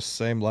me they're the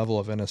same level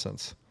of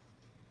innocence.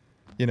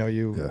 You know,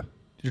 you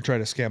try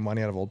to scam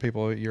money out of old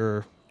people,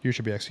 you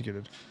should be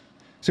executed.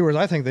 See, whereas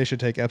I think they should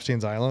take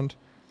Epstein's Island,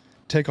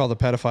 take all the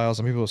pedophiles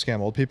and people who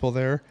scam old people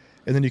there,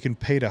 and then you can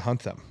pay to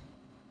hunt them.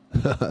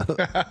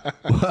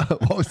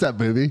 What was that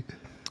movie?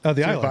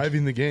 The Island.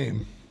 Surviving the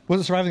Game.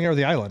 Was it Surviving or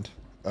The Island?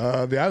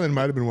 The Island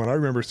might have been one. I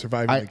remember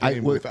Surviving the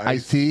Game with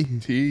Ice-T.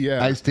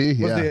 Yeah. Ice-T,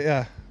 yeah.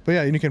 Yeah. But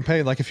yeah, and you can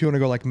pay, like, if you want to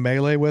go, like,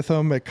 melee with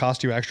them, it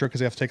costs you extra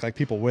because you have to take, like,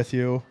 people with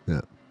you.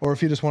 Yeah. Or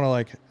if you just want to,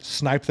 like,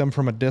 snipe them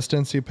from a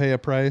distance, you pay a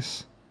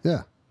price.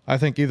 Yeah. I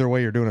think either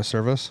way, you're doing a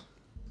service.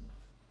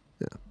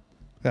 Yeah.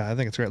 Yeah, I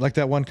think it's great. Like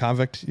that one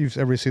convict, you've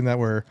ever seen that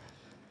where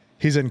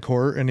he's in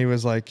court and he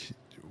was like,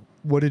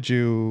 what did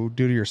you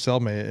do to your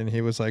cellmate? And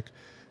he was like,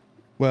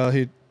 well,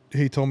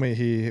 he told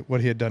me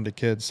what he had done to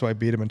kids, so I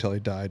beat him until he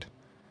died.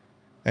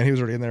 And he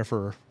was already in there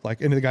for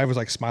like, and the guy was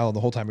like smiling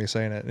the whole time he was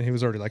saying it, and he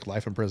was already like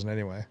life in prison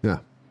anyway. Yeah.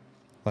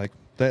 Like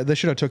they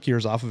should have took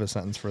years off of his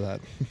sentence for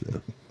that. Yeah.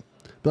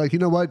 But like, you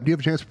know what? You have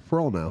a chance for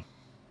parole now.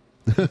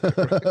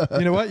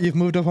 You know what? You've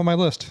moved up on my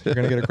list. You're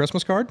going to get a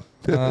Christmas card.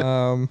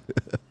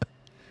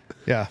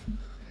 Yeah.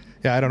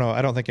 I don't know.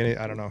 I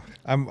don't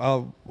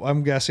know.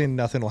 I'm guessing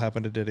nothing will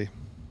happen to Diddy.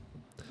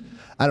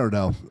 I don't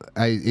know.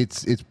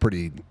 It's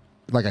pretty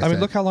like I I mean, said,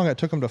 look how long it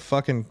took him to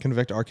fucking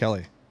convict R.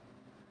 Kelly.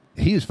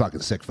 he's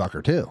fucking sick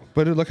fucker too.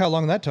 But look how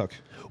long that took.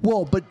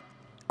 Well, but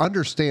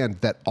understand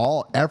that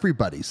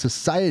everybody,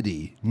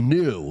 society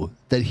knew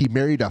that he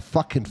married a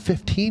fucking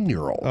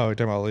 15-year-old. Oh, you're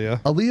talking about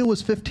Aaliyah? Aaliyah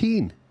was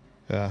 15.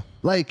 Yeah.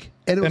 Like,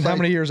 and it was And how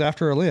like, many years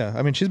after Aaliyah?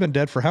 I mean, she's been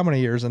dead for how many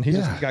years? And he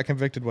Yeah. just got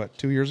convicted, what,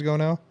 2 years ago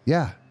now?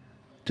 Yeah,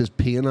 just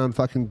peeing on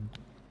fucking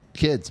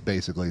kids.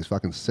 Basically, he's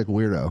fucking sick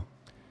weirdo.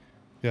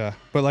 Yeah.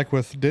 But like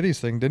with Diddy's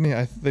thing, didn't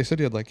he? They said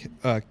he had like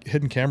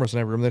hidden cameras in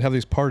every room. They'd have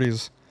these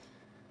parties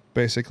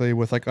basically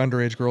with like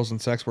underage girls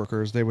and sex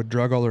workers. They would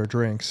drug all their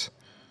drinks.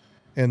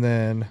 And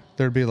then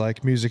there'd be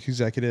like music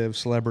executives,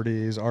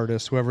 celebrities,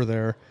 artists, whoever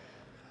there.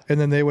 And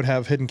then they would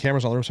have hidden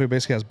cameras in all the room. So he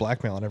basically has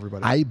blackmail on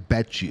everybody. I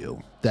bet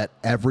you that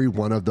every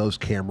one of those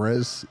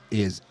cameras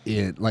is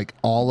in, like,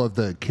 all of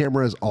the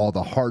cameras, all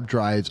the hard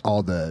drives,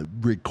 all the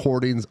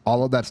recordings,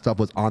 all of that stuff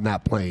was on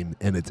that plane,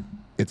 and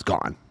it's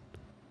gone.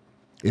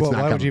 It's well, not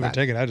why would coming you even back.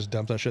 take it? I just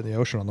dumped that shit in the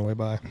ocean on the way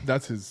by.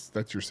 That's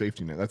your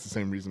safety net. That's the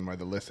same reason why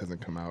the list hasn't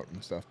come out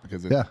and stuff,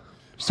 because Yeah,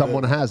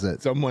 someone has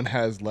it. someone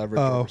has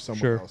leverage Oh, over someone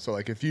sure. else. So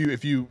like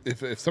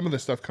if some of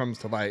this stuff comes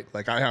to light,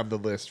 like I have the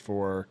list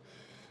for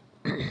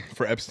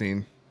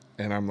Epstein,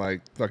 and I'm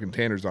like, fucking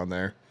Tanner's on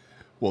there.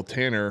 Well,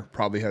 Tanner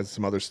probably has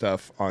some other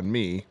stuff on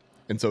me,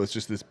 and so it's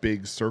just this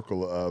big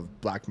circle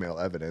of blackmail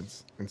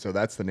evidence. And so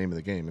that's the name of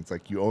the game. It's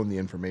like you own the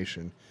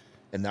information,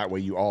 and that way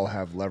you all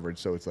have leverage.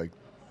 So it's like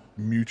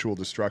mutual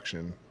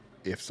destruction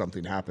if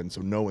something happens.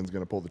 So no one's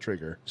going to pull the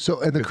trigger.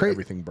 So, and because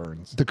everything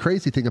burns. The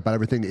crazy thing about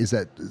everything is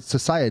that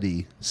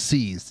society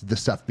sees the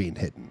stuff being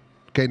hidden.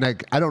 Okay,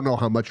 like, I don't know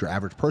how much your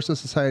average person in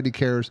society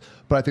cares,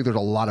 but I think there's a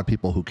lot of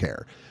people who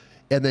care.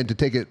 And then to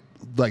take it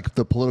like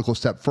the political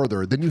step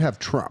further, then you have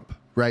Trump,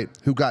 right,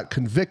 who got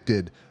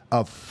convicted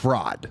of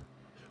fraud,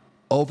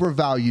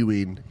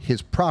 overvaluing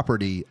his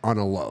property on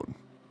a loan.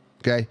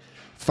 Okay,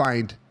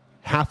 fined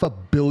 $500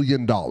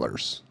 million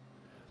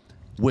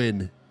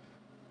when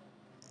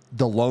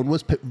the loan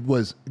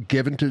was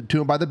given to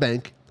him by the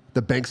bank.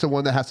 The bank's the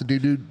one that has to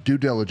do due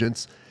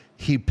diligence.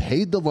 He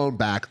paid the loan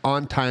back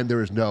on time. There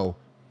was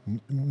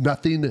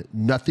nothing.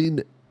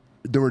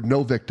 There were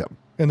no victim.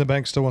 And the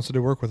bank still wants to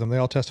do work with him. They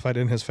all testified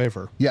in his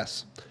favor.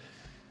 Yes.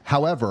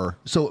 However,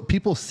 so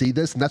people see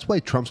this, and that's why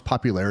Trump's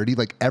popularity,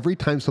 like every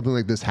time something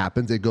like this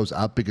happens, it goes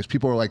up because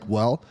people are like,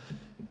 well,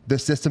 the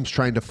system's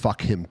trying to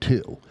fuck him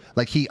too.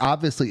 Like, he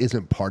obviously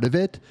isn't part of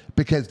it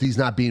because he's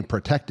not being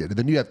protected. And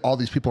then you have all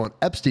these people on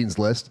Epstein's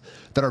list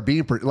that are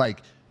being,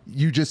 like,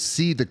 you just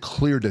see the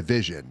clear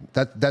division.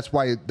 That's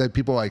why that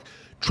people are like,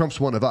 Trump's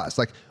one of us.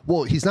 Like,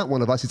 well, he's not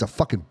one of us. He's a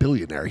fucking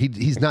billionaire.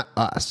 He's not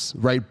us,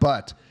 right?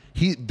 But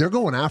they're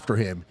going after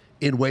him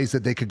in ways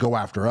that they could go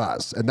after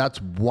us. And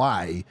that's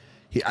why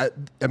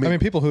I mean,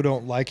 people who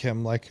don't like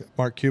him, like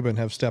Mark Cuban,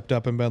 have stepped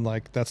up and been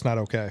like, that's not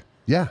okay.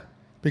 yeah.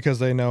 Because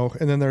they know.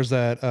 And then there's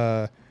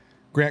that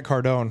Grant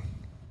Cardone.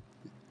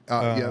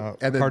 Yeah.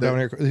 And then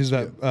Cardone, he's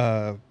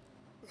that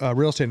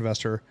real estate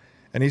investor.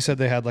 And he said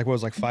they had like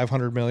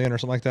 500 million or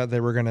something like that.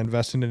 They were going to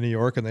invest into New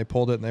York, and they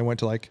pulled it, and they went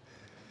to like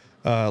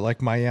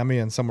Miami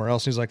and somewhere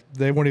else. And he's like,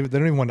 they don't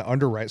even want to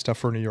underwrite stuff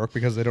for New York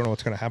because they don't know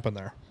what's going to happen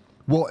there.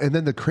 Well, and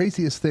then the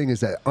craziest thing is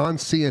that on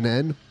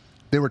CNN,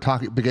 they were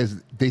talking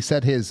because they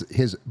said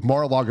his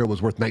Mar-a-Lago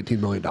was worth $19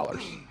 million,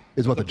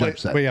 is what the judge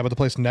said. But yeah, but the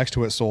place next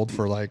to it sold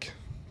for like.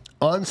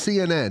 On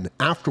CNN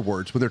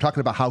afterwards, when they're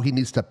talking about how he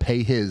needs to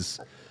pay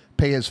his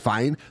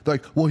fine, they're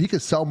like, well, he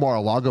could sell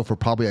Mar-a-Lago for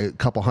probably a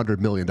couple $100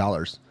 million.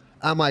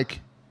 I'm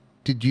like,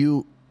 did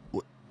you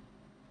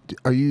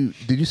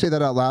say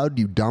that out loud,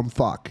 you dumb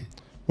fuck?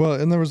 Well,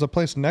 and there was a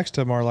place next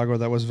to Mar-a-Lago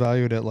that was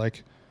valued at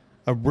like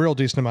a real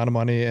decent amount of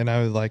money, and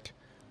I was like,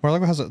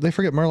 Mar-a-Lago they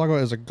forget Mar-a-Lago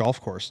is a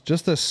golf course.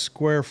 Just the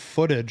square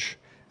footage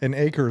in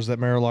acres that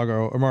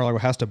Mar-a-Lago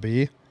has to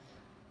be,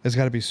 has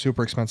got to be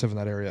super expensive in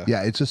that area.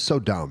 Yeah, it's just so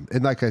dumb.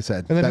 And like I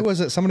said, and then who was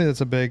it? Somebody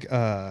that's a big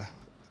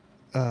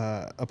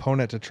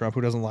opponent to Trump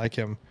who doesn't like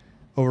him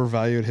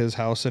overvalued his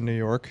house in New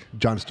York.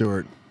 Jon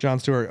Stewart. Jon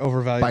Stewart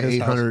overvalued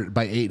his house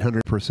by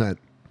 800%.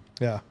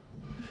 Yeah.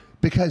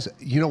 Because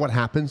you know what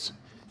happens?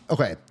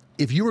 Okay,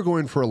 if you were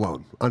going for a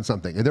loan on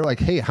something and they're like,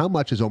 hey, how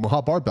much is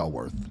Omaha Barbell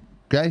worth?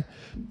 Okay,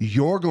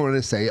 you're going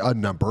to say a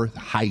number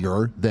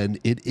higher than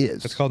it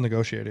is. It's called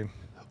negotiating.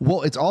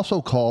 Well, it's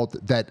also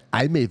called that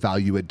I may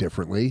value it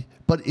differently,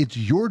 but it's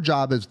your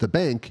job as the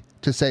bank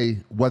to say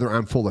whether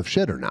I'm full of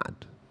shit or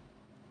not.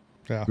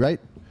 Yeah.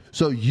 Right?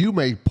 So you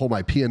may pull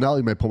my P&L,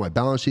 you may pull my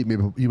balance sheet,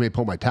 you may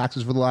pull my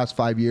taxes for the last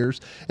 5 years,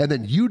 and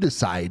then you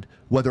decide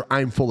whether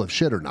I'm full of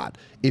shit or not.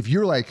 If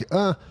you're like,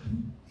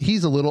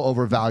 he's a little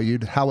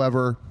overvalued,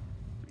 however,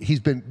 he's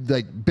been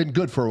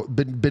good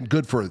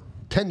for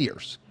 10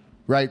 years,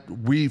 right?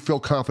 We feel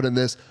confident in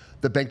this.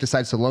 The bank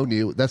decides to loan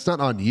you. That's not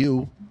on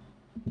you.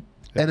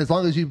 Yeah. And as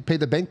long as you pay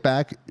the bank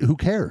back, who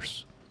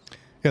cares?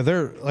 Yeah,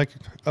 they're like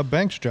a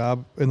bank's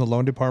job in the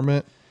loan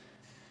department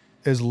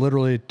is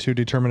literally to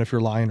determine if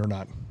you're lying or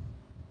not.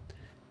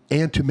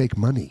 And to make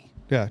money.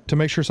 Yeah, to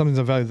make sure something's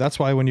of value. That's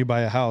why when you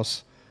buy a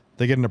house,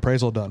 they get an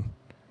appraisal done.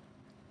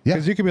 Yeah.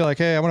 Because you could be like,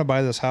 hey, I want to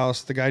buy this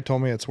house. The guy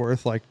told me it's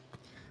worth like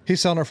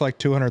He's selling it for like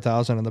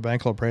 200,000, and the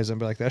bank will appraise it and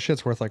be like, "That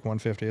shit's worth like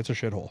 150. It's a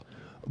shithole."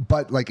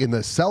 But like in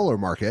the seller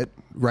market,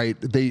 right?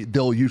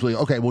 They'll usually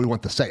okay. Well, we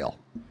want the sale.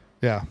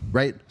 Yeah.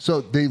 Right.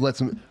 So they let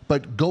some,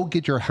 but go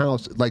get your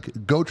house,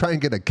 like go try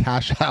and get a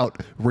cash out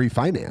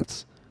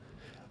refinance.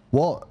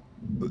 Well,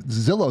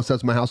 Zillow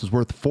says my house is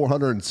worth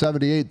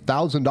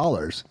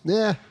 $478,000.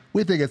 Yeah.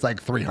 We think it's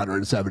like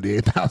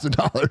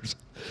 $378,000,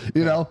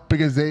 you know,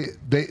 because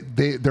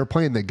they're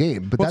playing the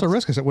game. But that's a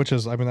risk assessment, which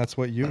is, I mean, that's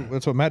what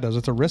Matt does.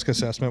 It's a risk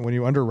assessment when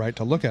you underwrite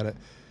to look at it.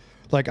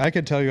 Like I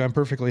could tell you I'm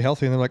perfectly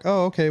healthy, and they're like,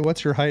 "Oh, okay,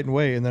 what's your height and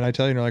weight?" And then I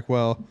tell you, and you're like,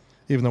 "Well,"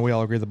 even though we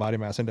all agree the body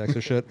mass index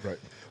is shit. Right.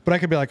 But I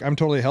could be like, "I'm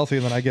totally healthy,"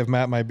 and then I give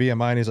Matt my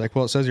BMI, and he's like,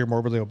 "Well, it says you're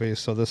morbidly obese,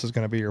 so this is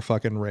going to be your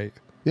fucking rate."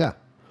 Yeah.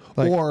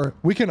 Like, or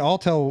we can all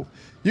tell.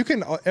 You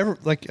can ever,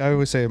 like I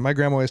always say, my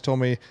grandma always told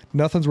me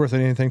nothing's worth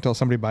anything until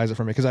somebody buys it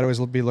from me, because I'd always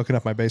be looking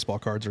up my baseball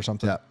cards or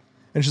something. Yeah.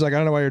 And she's like, "I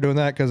don't know why you're doing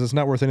that, because it's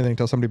not worth anything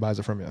until somebody buys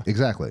it from you."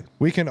 Exactly.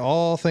 We can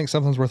all think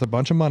something's worth a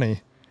bunch of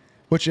money,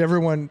 which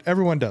everyone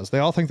does. They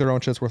all think their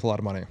own shit's worth a lot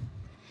of money.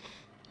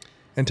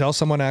 Until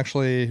someone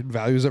actually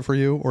values it for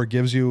you or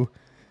gives you,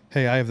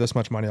 "Hey, I have this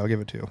much money, I'll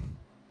give it to you."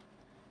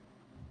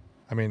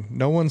 I mean,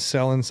 no one's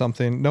selling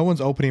something. No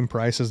one's opening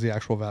price is the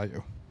actual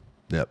value.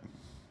 Yep.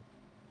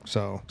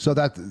 So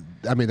that's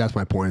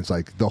my point. It's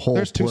like the whole.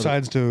 There's two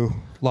sides to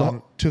law,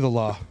 to the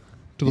law,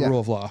 to the rule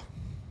of law.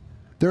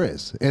 There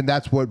is, and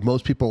that's what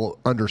most people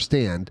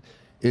understand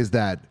is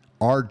that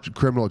our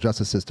criminal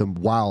justice system,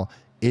 while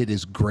it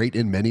is great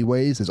in many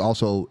ways, is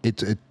also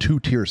it's a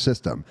two-tier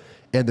system,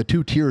 and the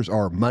two tiers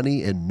are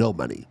money and no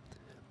money.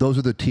 Those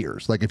are the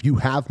tiers. Like if you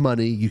have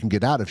money, you can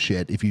get out of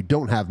shit. If you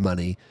don't have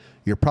money,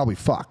 you're probably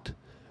fucked.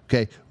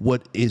 Okay,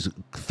 what is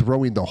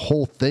throwing the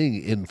whole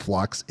thing in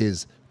flux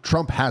is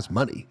Trump has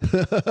money,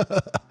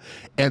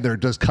 and they're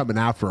just coming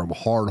after him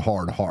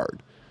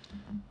hard.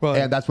 Well,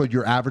 and that's what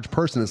your average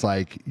person is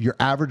like. Your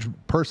average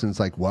person is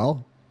like,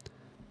 well,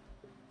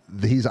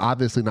 he's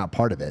obviously not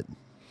part of it.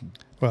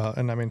 Well,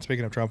 and I mean,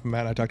 speaking of Trump,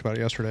 Matt and I talked about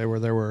it yesterday, where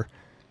there were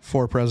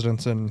 4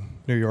 presidents in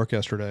New York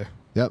yesterday.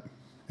 Yep.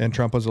 And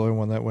Trump was the only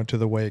one that went to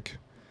the wake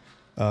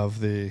of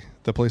the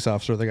police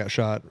officer that got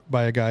shot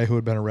by a guy who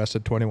had been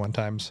arrested 21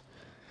 times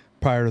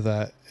prior to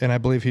that. And I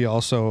believe he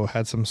also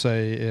had some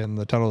say in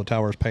the Tunnel to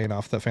Towers paying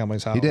off that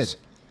family's house. He did.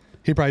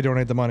 He probably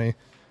donated the money,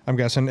 I'm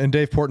guessing. And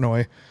Dave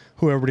Portnoy,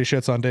 who everybody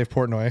shits on Dave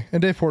Portnoy.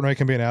 And Dave Portney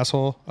can be an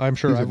asshole. I'm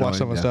sure I've watched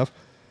some of his stuff.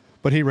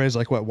 But he raised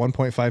like, what,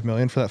 $1.5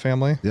 million for that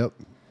family? Yep.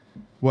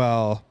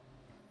 Well,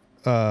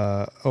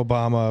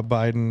 Obama,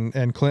 Biden,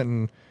 and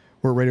Clinton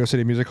were at Radio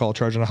City Music Hall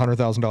charging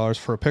 $100,000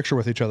 for a picture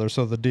with each other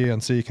so the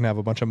DNC can have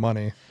a bunch of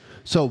money.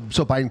 So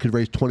Biden could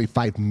raise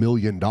 $25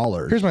 million.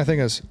 Here's my thing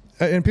is,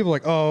 and people are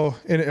like, oh,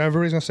 and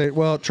everybody's going to say,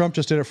 well, Trump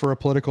just did it for a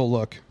political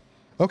look.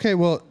 Okay,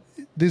 well,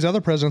 these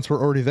other presidents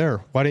were already there.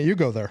 Why didn't you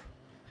go there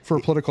for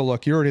a political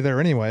look? You're already there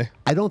anyway.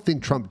 I don't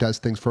think Trump does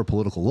things for a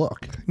political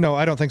look. No,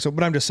 I don't think so.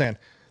 But I'm just saying,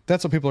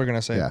 that's what people are going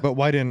to say. Yeah. But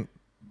why didn't,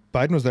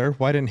 Biden was there.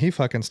 Why didn't he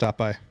fucking stop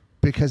by?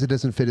 Because it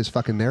doesn't fit his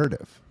fucking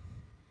narrative.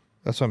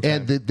 That's what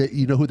I'm saying. And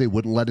you know who they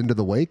wouldn't let into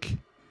the wake?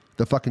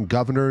 The fucking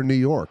governor of New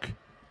York,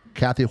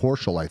 Kathy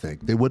Hochul, I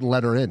think. They wouldn't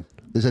let her in.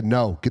 They said,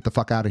 no, get the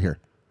fuck out of here.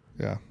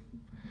 Yeah.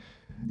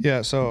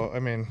 Yeah, so, I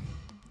mean,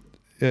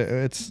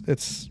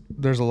 it's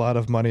there's a lot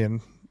of money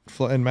in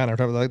Matt,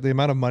 like the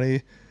amount of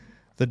money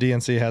the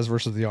DNC has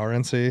versus the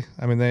RNC.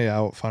 I mean, they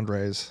out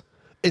fundraise.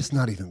 It's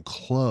not even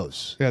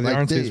close. Yeah, the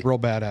RNC is real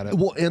bad at it.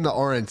 Well, and the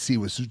RNC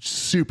was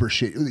super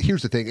shit.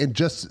 Here's the thing, and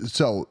just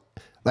so,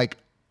 like,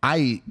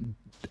 I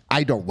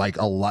don't like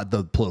a lot of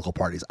the political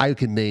parties. I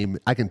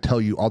can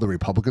tell you all the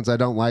Republicans I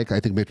don't like. I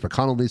think Mitch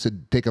McConnell needs to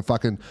take a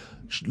fucking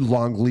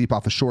long leap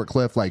off a short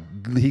cliff. Like,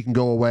 he can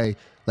go away.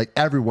 Like,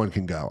 everyone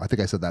can go. I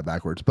think I said that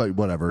backwards, but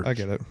whatever. I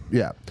get it.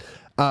 Yeah.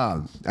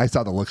 I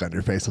saw the look on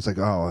your face. I was like,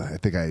 oh, I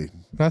think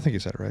you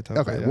said it right,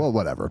 though. Okay, well,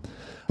 whatever.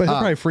 But he'll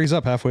probably freeze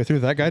up halfway through.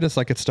 That guy just,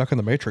 like, gets stuck in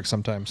the Matrix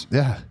sometimes.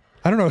 Yeah.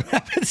 I don't know what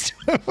happens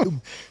to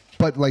him.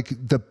 But, like,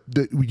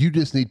 you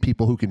just need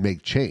people who can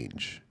make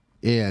change.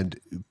 And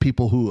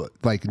people who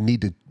like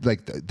need to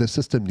the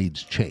system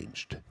needs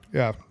changed.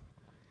 Yeah,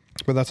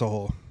 but that's a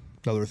whole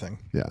other thing.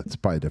 Yeah, it's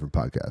probably a different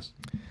podcast.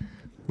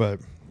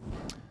 But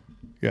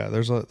yeah,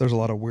 there's a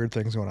lot of weird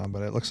things going on.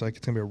 But it looks like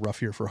it's gonna be a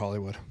rough year for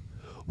Hollywood.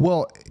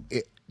 Well,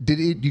 did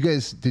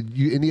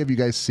any of you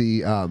guys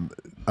see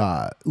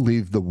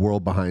Leave the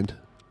World Behind?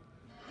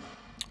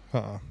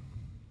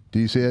 Do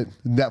you see it?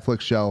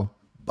 Netflix show,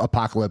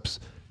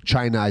 apocalypse.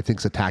 China, I think,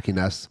 is attacking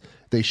us.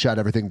 They shut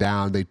everything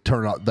down. They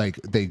turn out they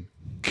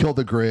kill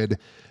the grid.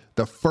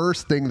 The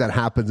first thing that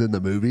happens in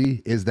the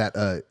movie is that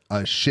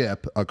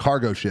a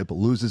cargo ship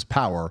loses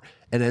power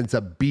and ends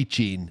up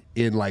beaching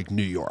in like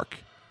New York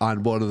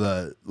on one of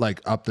the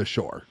like up the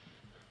shore.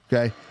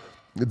 Okay.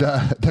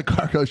 The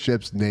cargo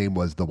ship's name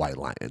was the White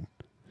Lion.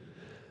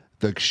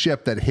 The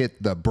ship that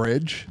hit the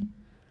bridge,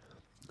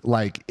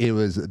 like it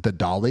was the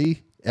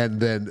Dolly. And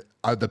then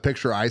the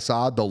picture I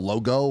saw, the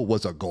logo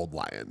was a gold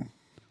lion.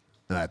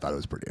 And I thought it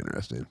was pretty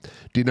interesting.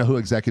 Do you know who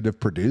executive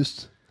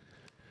produced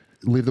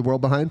Leave the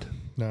World Behind?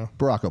 No.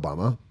 Barack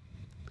Obama.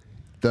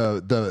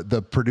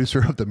 the producer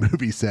of the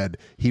movie said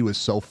he was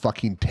so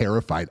fucking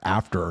terrified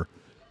after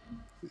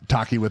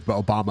talking with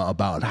Obama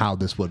about how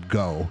this would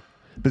go,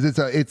 because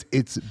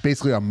it's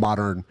basically a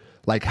modern,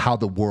 like, how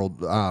the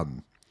world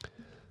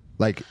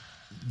like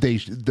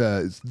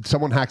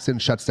someone hacks in,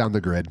 shuts down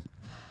the grid.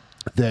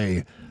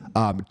 They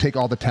take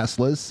all the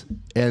Teslas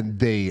and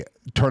they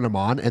turn them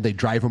on and they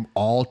drive them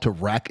all to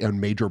wreck on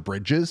major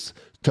bridges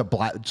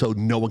so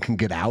no one can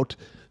get out.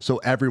 So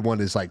everyone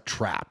is like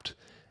trapped.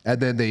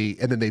 And then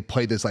they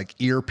play this like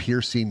ear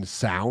piercing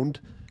sound,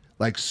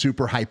 like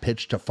super high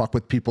pitched to fuck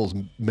with people's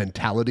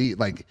mentality.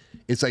 Like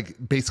it's like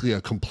basically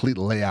a complete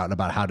layout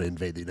about how to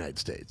invade the United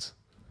States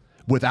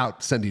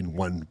without sending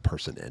one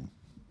person in.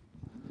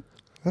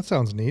 That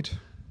sounds neat.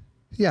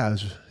 Yeah,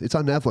 it's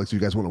on Netflix if you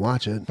guys want to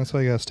watch it. That's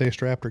why you got to stay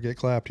strapped or get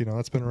clapped. You know,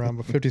 that's been around.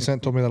 But 50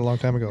 Cent told me that a long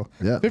time ago.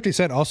 Yeah. 50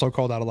 Cent also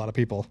called out a lot of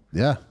people.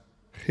 Yeah.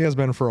 He has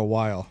been for a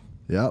while.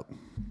 Yep.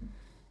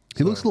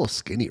 He looks a little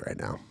skinny right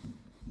now.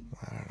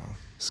 I don't know.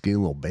 Skinny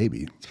little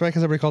baby. It's probably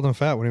because everybody called him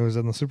fat when he was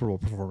in the Super Bowl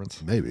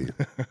performance. Maybe.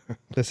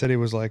 They said he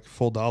was like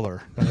full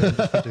dollar.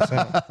 50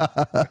 Cent.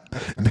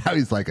 Now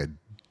he's like a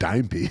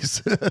dime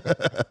piece.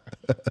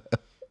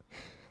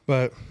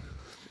 But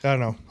I don't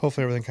know.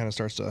 Hopefully everything kind of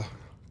starts to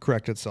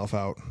correct itself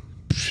out.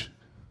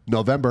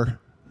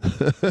 November.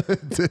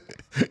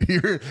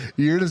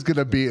 you're just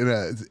gonna be in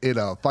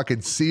a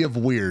fucking sea of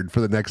weird for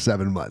the next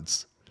 7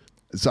 months.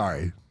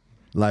 Sorry,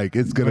 like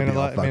it's gonna be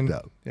all fucked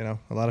up. You know,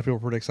 a lot of people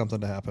predict something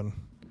to happen.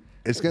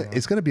 It's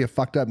gonna be a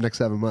fucked up next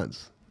 7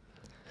 months.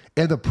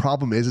 And the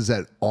problem is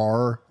that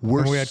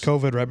we had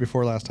COVID right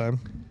before last time.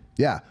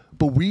 Yeah,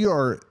 but we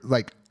are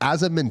like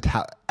as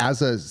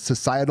a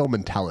societal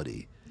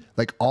mentality,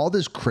 like all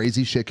this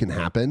crazy shit can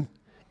happen.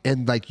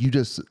 And like you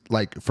just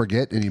like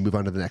forget and you move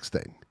on to the next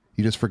thing.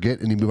 You just forget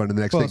and you move on to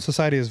the next thing.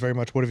 Society is very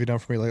much, what have you done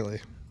for me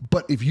lately?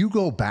 But if you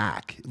go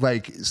back,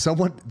 like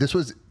this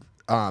was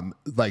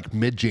like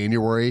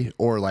mid-January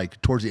or like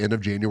towards the end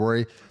of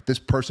January, this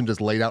person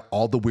just laid out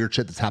all the weird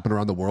shit that's happened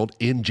around the world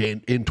in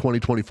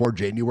 2024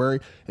 January,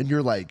 and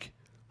you're like,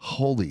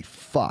 holy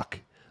fuck!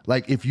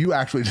 Like if you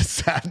actually just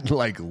sat and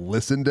like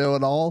listened to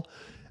it all,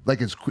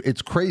 like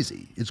it's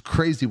crazy. It's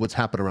crazy what's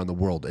happened around the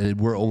world, and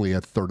we're only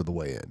a third of the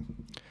way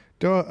in.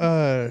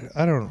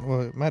 I don't.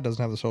 Well, Matt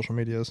doesn't have the social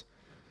medias,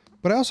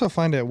 but I also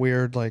find it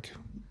weird. Like,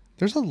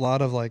 there's a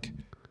lot of like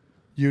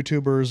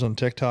YouTubers and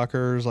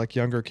TikTokers, like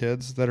younger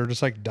kids, that are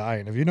just like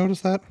dying. Have you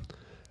noticed that?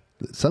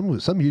 Some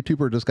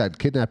YouTuber just got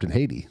kidnapped in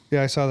Haiti.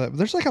 Yeah, I saw that. But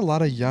there's like a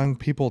lot of young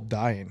people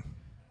dying,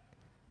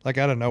 like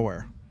out of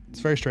nowhere.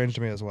 It's very strange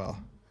to me as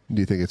well.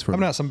 Do you think it's from? I'm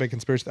not some big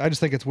conspiracy. I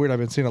just think it's weird. I've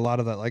been seeing a lot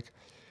of that, like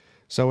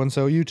so and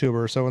so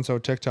YouTuber, so and so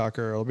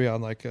TikToker. It'll be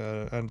on like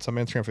on some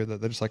Instagram feed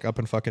that they just like up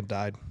and fucking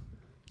died.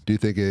 Do you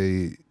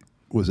think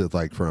was it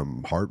like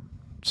from heart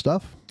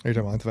stuff? Are you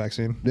talking about like the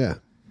vaccine? Yeah.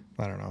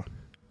 I don't know.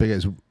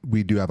 Because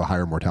we do have a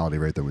higher mortality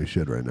rate than we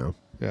should right now.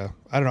 Yeah.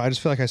 I don't know. I just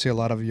feel like I see a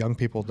lot of young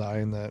people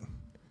dying that,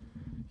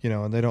 you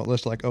know, and they don't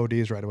list like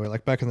ODs right away.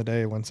 Like back in the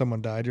day when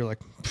someone died, you're like,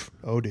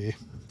 OD,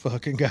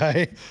 fucking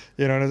guy.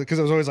 You know, because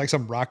it was always like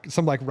some rock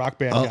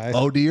band guy.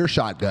 OD or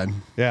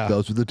shotgun. Yeah.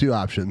 Those were the two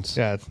options.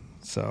 Yeah.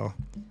 So,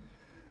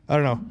 I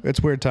don't know. It's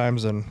weird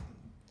times, and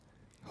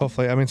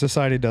hopefully, I mean,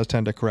 society does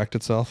tend to correct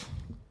itself.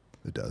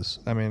 It does.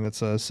 I mean,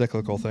 it's a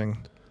cyclical thing.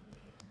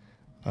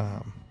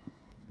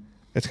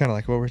 It's kind of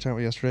like what we were talking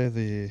about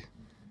yesterday.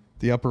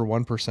 The upper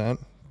 1%,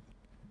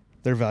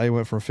 their value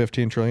went from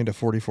 15 trillion to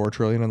 44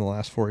 trillion in the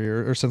last 4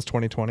 years, or since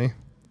 2020.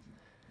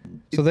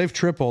 So they've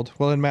tripled.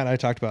 Well, and Matt and I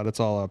talked about it's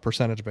all a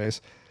percentage base,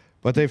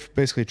 but they've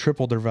basically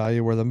tripled their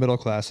value, where the middle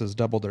class has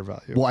doubled their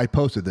value. Well, I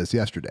posted this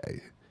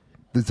yesterday.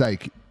 It's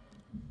like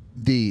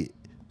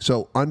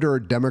so under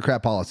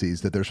Democrat policies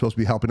that they're supposed to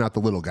be helping out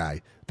the little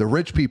guy, the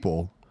rich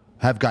people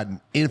have gotten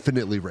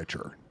infinitely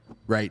richer,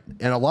 right?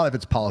 And a lot of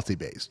it's policy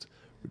based.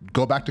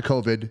 Go back to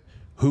COVID.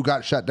 Who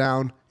got shut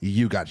down?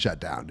 You got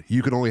shut down.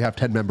 You can only have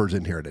 10 members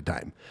in here at a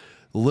time.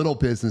 Little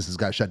businesses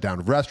got shut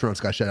down.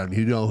 Restaurants got shut down.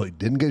 You know who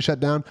didn't get shut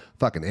down?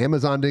 Fucking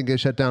Amazon didn't get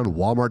shut down.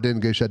 Walmart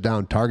didn't get shut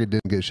down. Target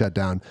didn't get shut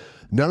down.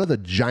 None of the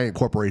giant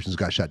corporations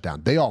got shut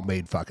down. They all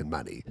made fucking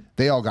money.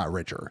 They all got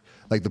richer.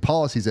 Like the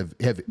policies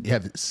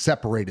have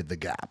separated the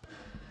gap.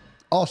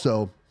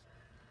 Also,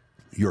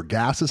 your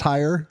gas is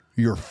higher.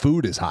 Your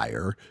food is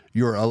higher.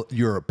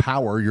 Your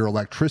power, your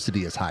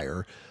electricity is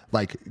higher.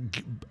 Like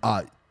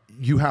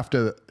you have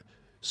to.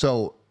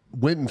 So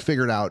went and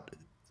figured out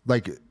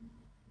like.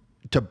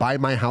 To buy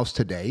my house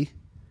today,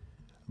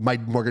 my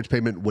mortgage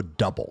payment would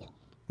double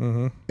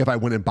if I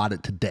went and bought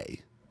it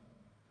today.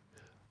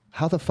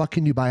 How the fuck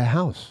can you buy a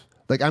house?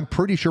 Like, I'm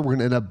pretty sure we're going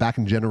to end up back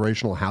in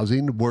generational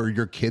housing where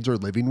your kids are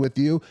living with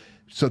you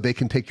so they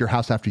can take your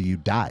house after you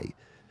die.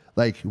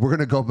 Like, we're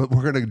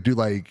going to do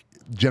like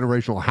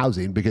generational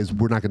housing because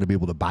we're not going to be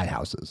able to buy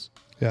houses.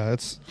 Yeah,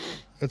 it's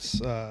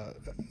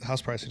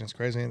house pricing is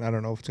crazy, and I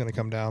don't know if it's going to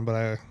come down,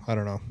 but I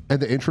don't know.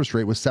 And the interest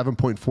rate was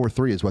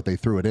 7.43 is what they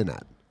threw it in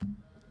at.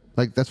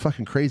 Like, that's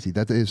fucking crazy.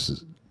 That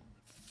is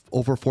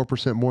over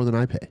 4% more than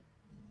I pay.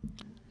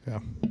 Yeah.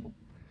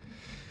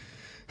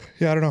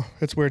 Yeah, I don't know.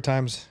 It's weird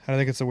times. I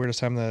think it's the weirdest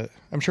time that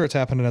I'm sure it's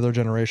happened in other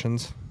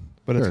generations,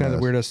 but it's Sure it kind of the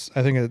has. weirdest.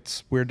 I think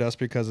it's weird to us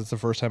because it's the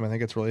first time I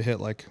think it's really hit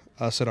like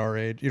us at our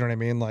age. You know what I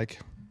mean? Like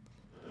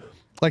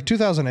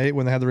 2008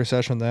 when they had the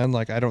recession then,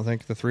 like I don't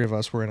think the three of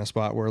us were in a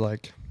spot where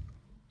like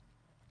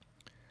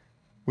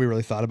we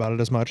really thought about it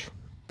as much.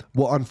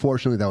 Well,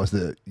 unfortunately, that was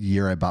the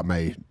year I bought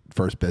my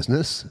first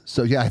business.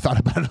 So yeah, I thought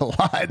about it a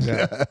lot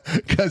Yeah.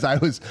 because I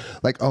was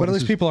like, oh, But at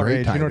this least is people our great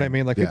age, you know what I timing.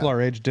 mean? Like Yeah. people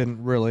our age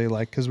didn't really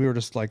like, cause we were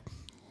just like,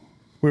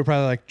 we were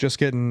probably like just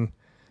getting,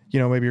 you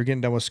know, maybe you're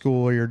getting done with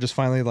school or you're just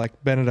finally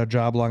like been at a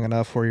job long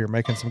enough where you're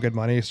making some good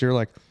money. So you're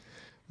like,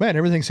 man,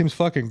 everything seems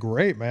fucking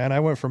great, man. I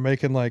went from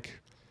making like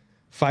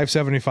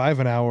 $5.75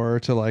 an hour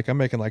to like, I'm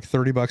making like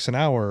 $30 an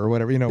hour or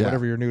whatever, you know, Yeah.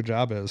 whatever your new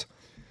job is.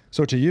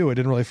 So to you, it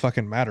didn't really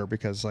fucking matter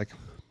because like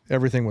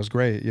everything was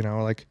great, you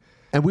know, like,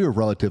 And we were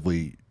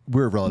relatively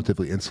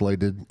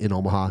insulated in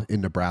Omaha, in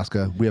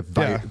Nebraska. We have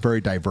Yeah.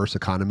 very diverse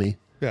economy.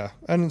 yeah.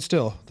 And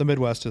still the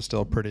Midwest is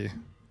still pretty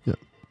Yeah.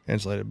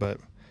 insulated, but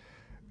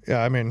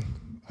yeah, I mean,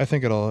 I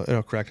think it'll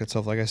correct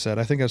itself. Like I said,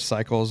 I think it's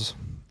cycles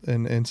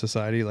in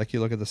society. Like you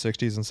look at the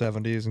 60s and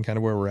 70s and kind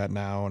of where we're at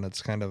now, and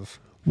it's kind of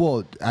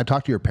Well, I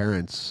talked to your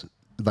parents,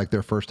 like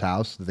their first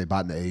house that they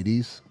bought in the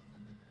 80s.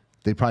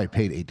 They probably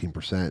paid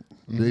 18%.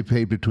 They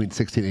paid between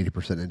 16 and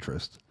 80%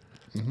 interest.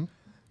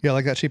 yeah,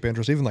 like that cheap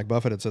interest. Even like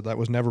Buffett had said that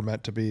was never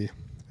meant to be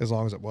as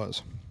long as it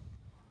was.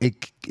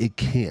 It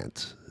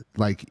can't.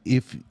 Like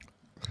if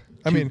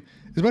I mean,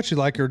 as much as you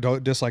like or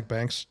don't dislike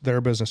banks, their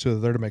business too. They're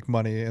there to make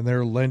money, and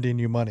they're lending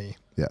you money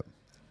yeah.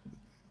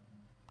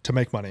 to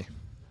make money.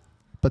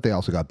 But they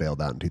also got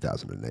bailed out in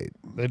 2008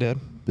 They did.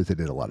 because they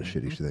did a lot of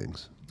shitty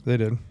things. They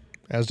did.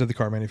 As did the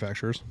car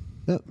manufacturers,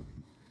 Yep.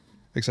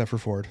 except for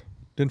Ford.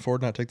 Didn't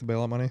Ford not take the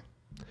bailout money?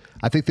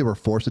 I think they were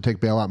forced to take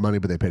bailout money,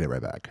 but they paid it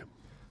right back.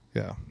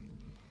 Yeah.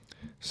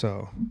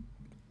 So,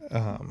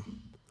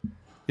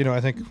 you know,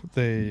 I think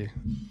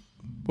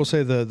we'll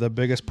say the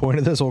biggest point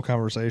of this whole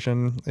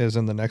conversation is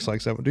in the next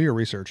like 7. Do your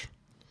research.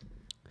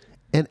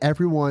 And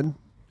everyone,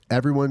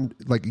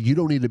 like you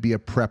don't need to be a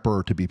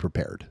prepper to be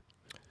prepared.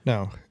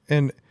 No.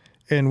 And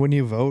when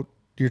you vote,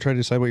 you're trying to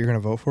decide what you're going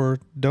to vote for.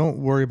 Don't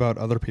worry about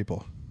other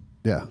people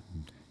Yeah.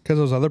 because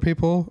those other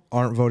people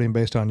aren't voting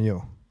based on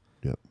you.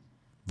 Yep.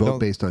 Vote Don't-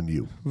 based on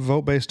you.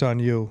 Vote based on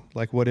you.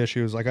 Like what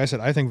issues? Like I said,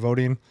 I think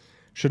voting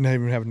shouldn't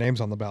even have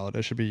names on the ballot.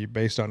 It should be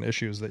based on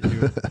issues that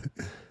you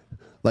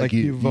like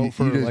you vote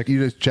for, just, like- you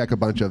just check a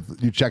bunch of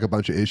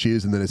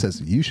issues, and then it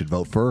says you should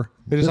vote for.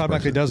 It just this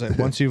automatically person. does it.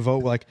 Once you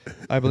vote, like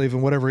I believe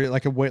in whatever,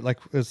 like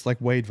it's like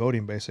Wade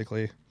voting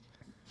basically.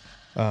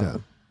 Yeah.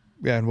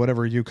 Yeah, and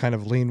whatever you kind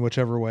of lean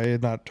whichever way,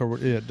 not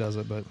toward it does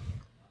it, but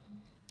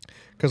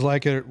because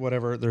like it,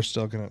 whatever, they're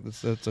still gonna.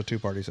 It's a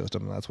 2-party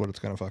system, and that's what it's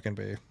gonna fucking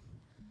be.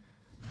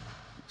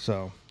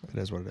 So it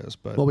is what it is,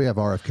 but Well, we have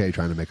RFK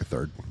trying to make a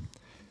third.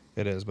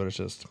 it is, but it's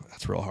just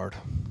that's real hard.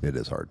 It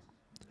is hard.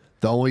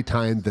 The only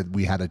time that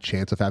we had a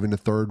chance of having a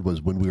third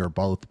was when we were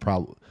both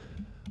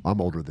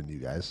I'm older than you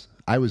guys.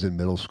 I was in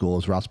middle school. It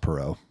was Ross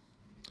Perot.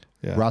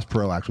 Yeah, Ross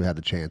Perot actually had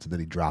a chance, and then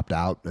he dropped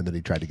out, and then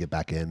he tried to get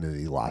back in, and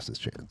he lost his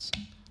chance.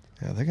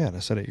 yeah, I think I had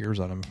a set of years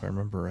on him if I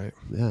remember right.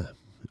 Yeah.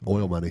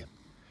 Oil money.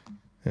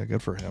 Yeah,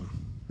 good for him.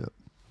 Yep.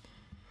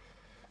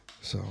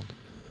 So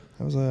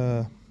that was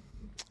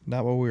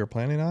not what we were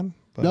planning on.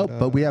 But, Nope,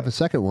 but we have a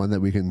second one that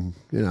we can,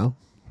 Yeah.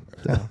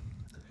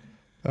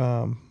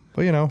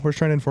 But you know, we're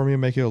trying to inform you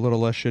and make you a little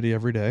less shitty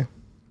every day.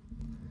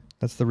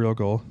 That's the real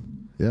goal.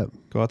 Yep.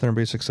 Go out there and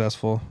be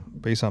successful.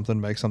 Be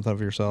something. Make something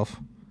of yourself.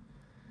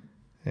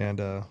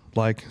 And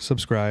like,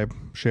 subscribe,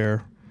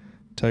 share,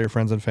 tell your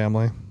friends and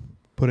family.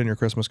 Put in your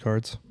Christmas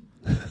cards.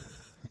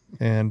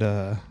 And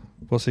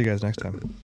we'll see you guys next time.